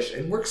just push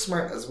and work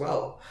smart as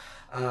well.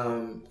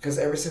 Because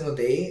every single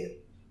day,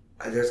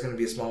 there's going to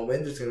be a small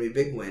win, there's going to be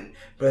a big win.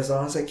 But as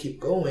long as I keep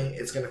going,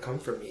 it's going to come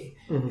for me.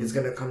 It's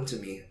going to come to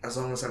me as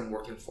long as I'm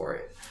working for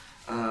it.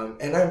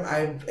 And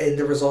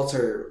the results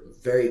are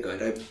very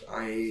good.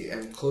 I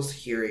am close to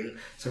hearing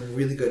some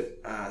really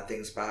good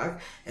things back,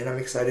 and I'm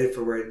excited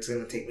for where it's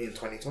going to take me in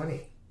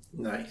 2020.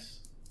 Nice.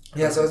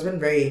 Yeah, so it's been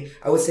very,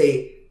 I would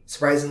say,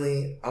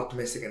 surprisingly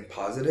optimistic and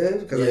positive,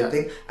 because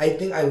I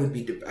think I would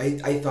be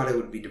I thought I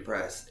would be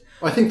depressed.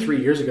 Well, I think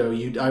 3 years ago,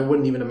 I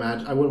wouldn't even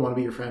imagine. I wouldn't want to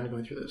be your friend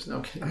going through this. No,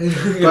 I'm kidding. But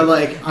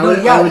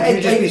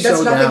you'd just be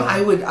so down.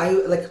 I'm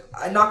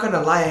not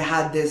gonna lie. I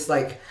had this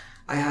I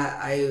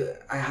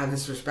had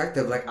this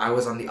perspective, I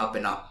was on the up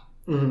and up,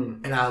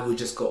 and I would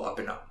just go up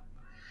and up.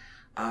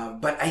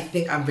 But I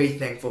think I'm very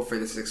thankful for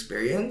this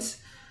experience.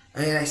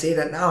 And I say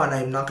that now, and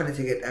I'm not going to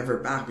take it ever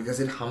back, because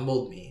it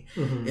humbled me.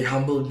 It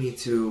humbled me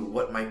to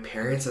what my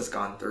parents has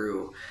gone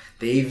through.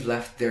 They've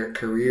left their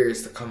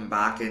careers to come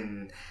back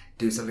and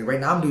do something. Right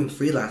now I'm doing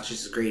freelance, which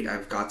is great.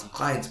 I've got some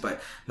clients,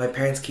 but my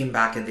parents came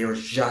back and they were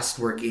just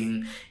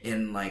working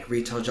in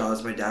retail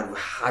jobs. My dad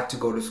had to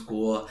go to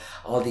school,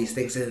 all these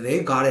things, and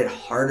they got it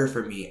harder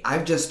for me.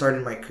 I've just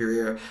started my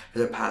career for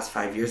the past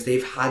 5 years.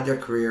 They've had their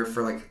career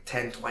for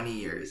 10, 20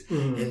 years,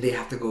 and they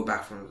have to go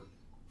back from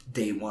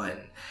day one,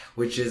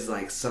 which is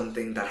like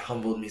something that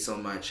humbled me so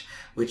much,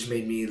 which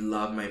made me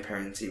love my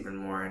parents even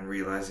more, and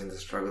realizing the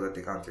struggle that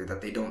they gone through,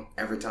 that they don't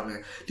ever tell me,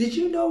 did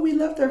you know we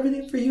left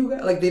everything for you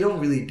guys? Like, they don't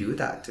really do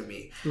that to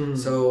me.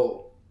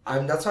 So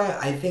that's why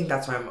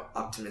I'm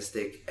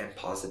optimistic and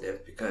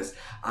positive, because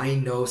I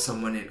know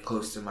someone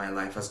close to my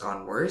life has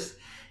gone worse,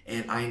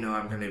 and I know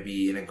I'm going to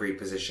be in a great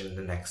position in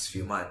the next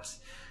few months,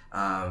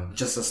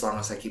 just as long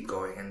as I keep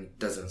going and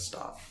doesn't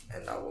stop,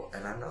 and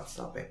I'm not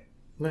stopping.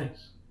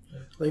 Nice.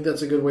 I think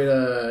that's a good way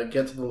to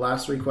get to the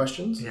last three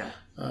questions. Yeah.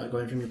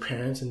 Going from your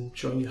parents and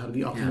showing you how to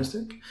be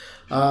optimistic.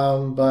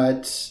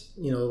 But,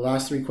 the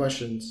last three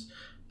questions.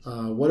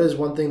 What is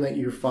one thing that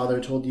your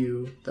father told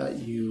you that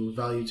you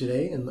value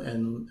today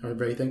and are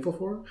very thankful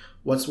for?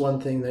 What's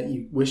one thing that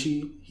you wish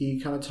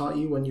he kind of taught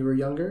you when you were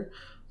younger?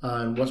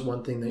 And what's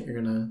one thing that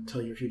you're going to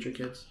tell your future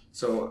kids?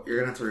 So you're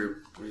going to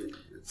have to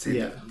say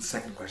the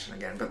second question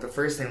again. But the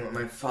first thing, what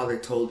my father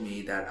told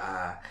me that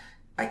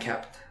I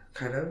kept...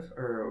 kind of,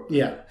 or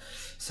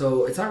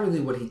so it's not really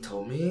what he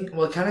told me.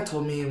 Well, it kind of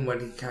told me what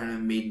he kind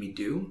of made me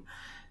do.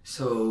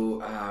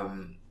 So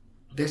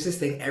there's this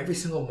thing every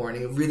single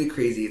morning, really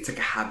crazy, it's like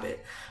a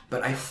habit,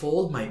 but I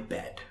fold my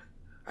bed.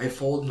 I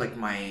fold like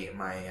my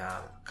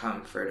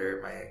comforter,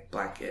 my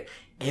blanket,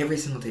 every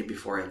single day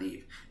before I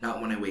leave.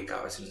 Not when I wake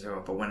up, as soon as I wake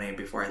up, but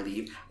before I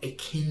leave. I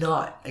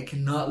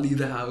cannot leave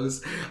the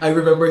house. I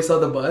remember I saw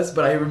the bus,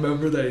 but I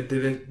remember that I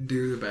didn't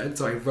do the bed,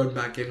 so I run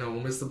back in. I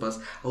won't miss the bus.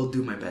 I'll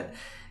do my bed.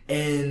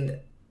 And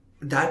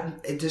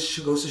that, it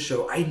just goes to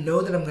show, I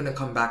know that I'm going to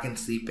come back and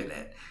sleep in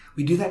it.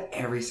 We do that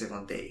every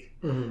single day.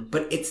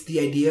 But it's the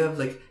idea of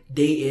like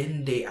day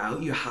in, day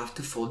out, you have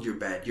to fold your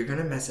bed. You're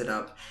going to mess it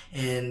up.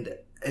 And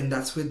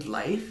that's with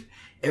life.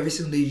 Every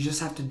single day, you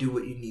just have to do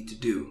what you need to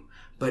do.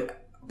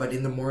 But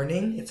in the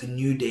morning, it's a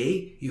new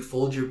day. You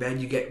fold your bed,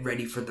 you get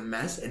ready for the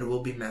mess, and it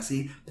will be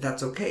messy, but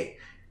that's okay.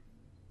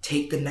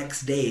 Take the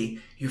next day,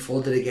 you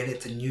fold it again,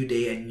 it's a new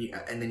day,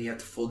 and then you have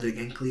to fold it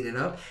again, clean it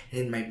up,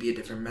 and it might be a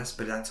different mess,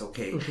 but that's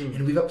okay.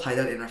 And we've applied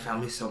that in our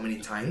family so many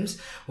times,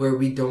 where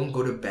we don't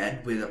go to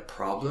bed with a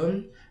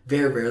problem.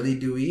 Very rarely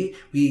do we.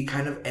 We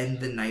kind of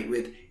end the night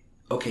with,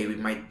 okay, we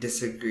might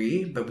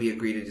disagree, but we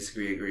agree to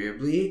disagree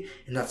agreeably,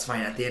 and that's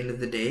fine. At the end of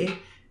the day,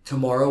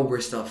 tomorrow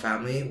we're still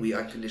family. We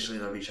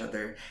unconditionally love each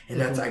other,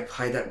 and I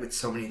apply that with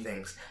so many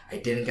things. I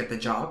didn't get the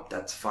job,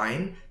 that's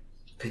fine.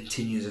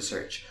 Continue the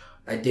search.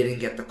 I didn't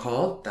get the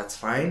call, that's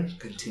fine,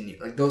 continue.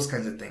 Like those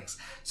kinds of things.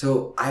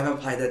 So I've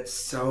applied that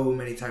so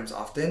many times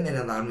often, and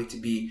allowed me to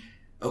be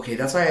okay.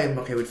 That's why I'm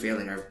okay with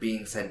failing or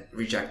being said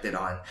rejected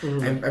on.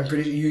 I'm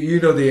pretty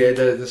you know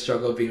the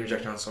struggle of being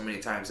rejected on so many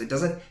times. It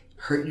doesn't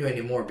hurt you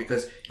anymore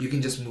because you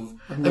can just move.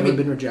 I've never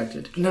been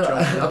rejected. No,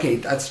 okay,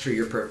 that's true,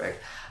 you're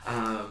perfect.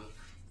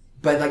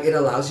 But like it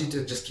allows you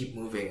to just keep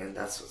moving, and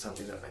that's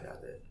something that my dad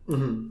did.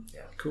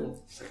 Yeah,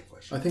 cool. Second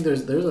question. I think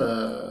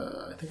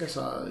I think I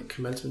saw a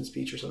commencement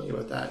speech or something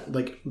about that.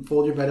 Like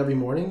fold your bed every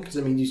morning, because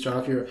it means you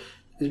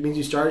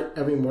start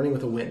every morning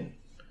with a win.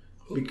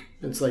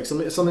 It's like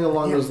something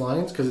along those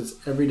lines, because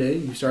it's every day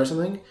you start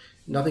something,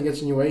 nothing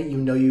gets in your way. You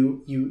know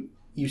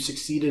you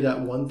succeeded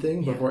at one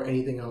thing before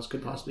anything else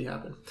could possibly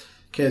happen.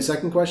 Okay, the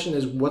second question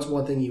is, what's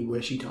one thing you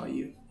wish he taught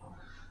you?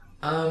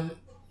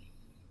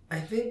 I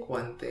think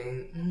one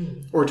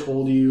thing... Or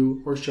told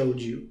you, or showed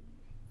you.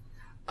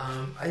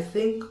 I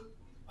think,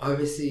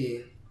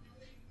 obviously...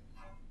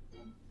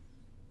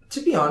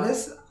 To be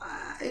honest,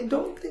 I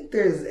don't think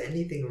there's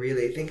anything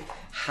really. I think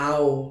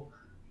how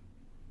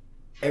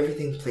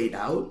everything played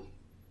out.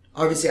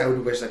 Obviously, I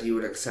would wish that he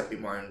would accept me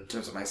more in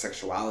terms of my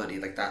sexuality.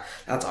 Like that.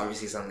 That's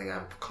obviously something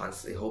I'm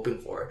constantly hoping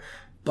for.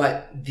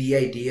 But the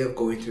idea of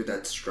going through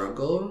that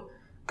struggle,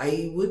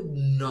 I would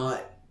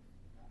not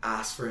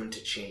ask for him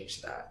to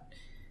change that.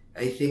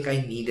 I think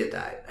I needed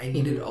that. I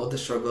needed all the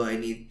struggle. I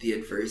need the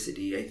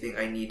adversity. I think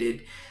I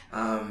needed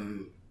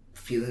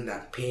feeling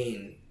that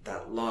pain,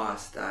 that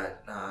loss,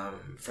 that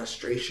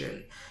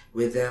frustration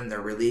with them,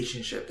 their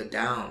relationship, the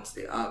downs,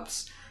 the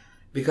ups.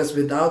 Because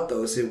without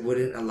those, it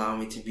wouldn't allow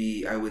me to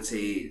be, I would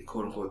say,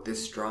 quote unquote,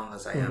 this strong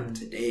as I am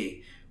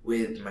today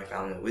with my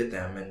family, with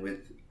them, and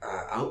with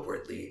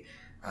outwardly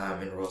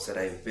in roles that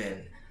I've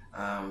been.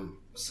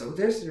 So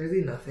there's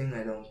really nothing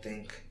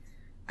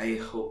I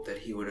hope that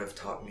he would have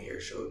taught me or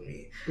showed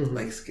me,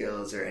 like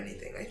skills or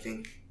anything. I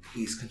think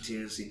he's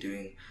continuously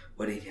doing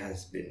what he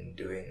has been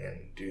doing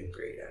and doing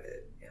great at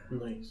it. Yeah.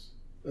 Nice.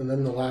 And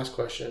then the last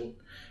question,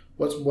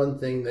 what's one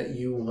thing that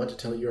you want to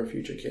tell your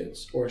future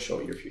kids or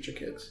show your future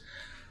kids?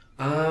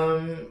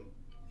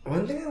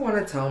 One thing I want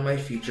to tell my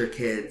future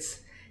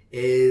kids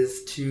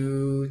is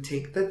to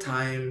take the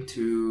time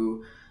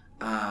to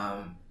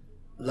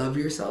love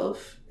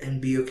yourself and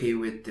be okay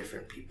with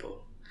different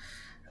people.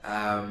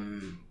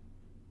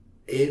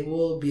 It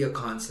will be a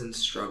constant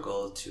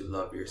struggle to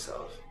love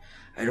yourself.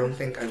 I don't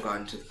think I've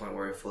gotten to the point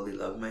where I fully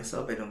love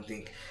myself. I don't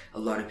think a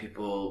lot of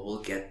people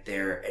will get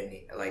there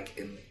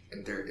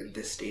in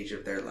this stage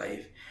of their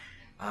life.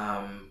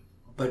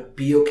 But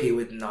be okay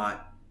with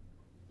not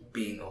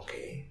being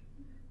okay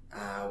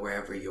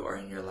wherever you are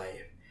in your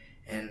life.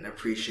 and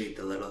appreciate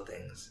the little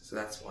things. So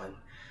that's one.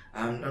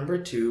 Number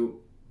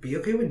two, be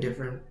okay with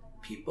different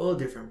people,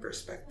 different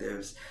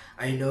perspectives.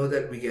 I know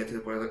that we get to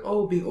the point like,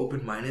 oh, be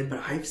open-minded,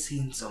 but I've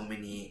seen so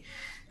many,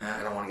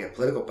 I don't want to get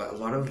political, but a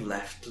lot of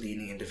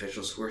left-leaning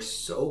individuals who are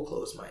so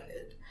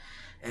close-minded.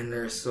 And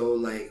they're so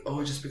like,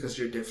 oh, just because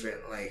you're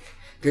different, like,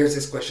 there's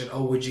this question,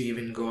 oh, would you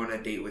even go on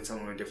a date with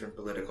someone with a different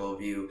political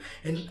view?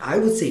 And I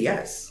would say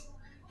yes.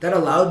 That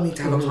allowed me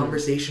to have a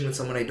conversation with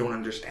someone I don't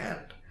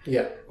understand.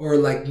 Yeah. Or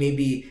like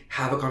maybe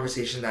have a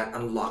conversation that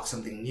unlocks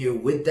something new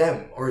with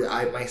them or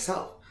I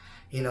myself.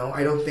 You know,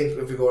 I don't think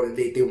if we go on a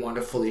date, they want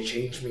to fully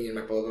change me in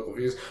my political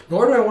views,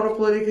 nor do I want to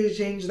politically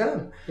change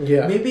them.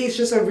 Yeah. Maybe it's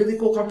just a really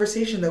cool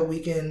conversation that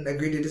we can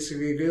agree to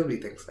disagree, agreeably,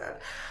 things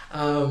that.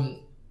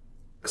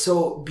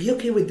 So be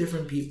okay with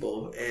different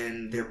people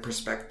and their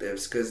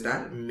perspectives, because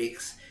that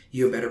makes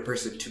you a better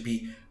person to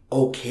be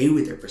okay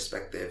with their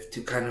perspective,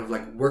 to kind of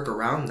like work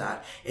around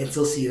that and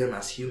still see them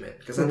as human.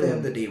 Because at the end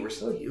of the day, we're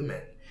still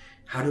human.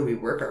 How do we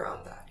work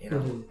around that, you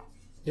know?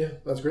 Yeah,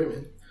 that's great,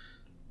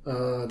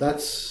 man.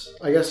 That's,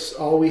 I guess,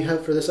 all we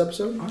have for this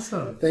episode.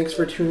 Awesome. Thanks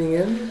for tuning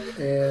in,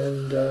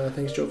 and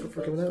thanks, Jofo,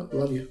 for coming out.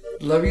 Love you.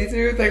 Love you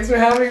too. Thanks for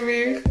having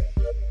me.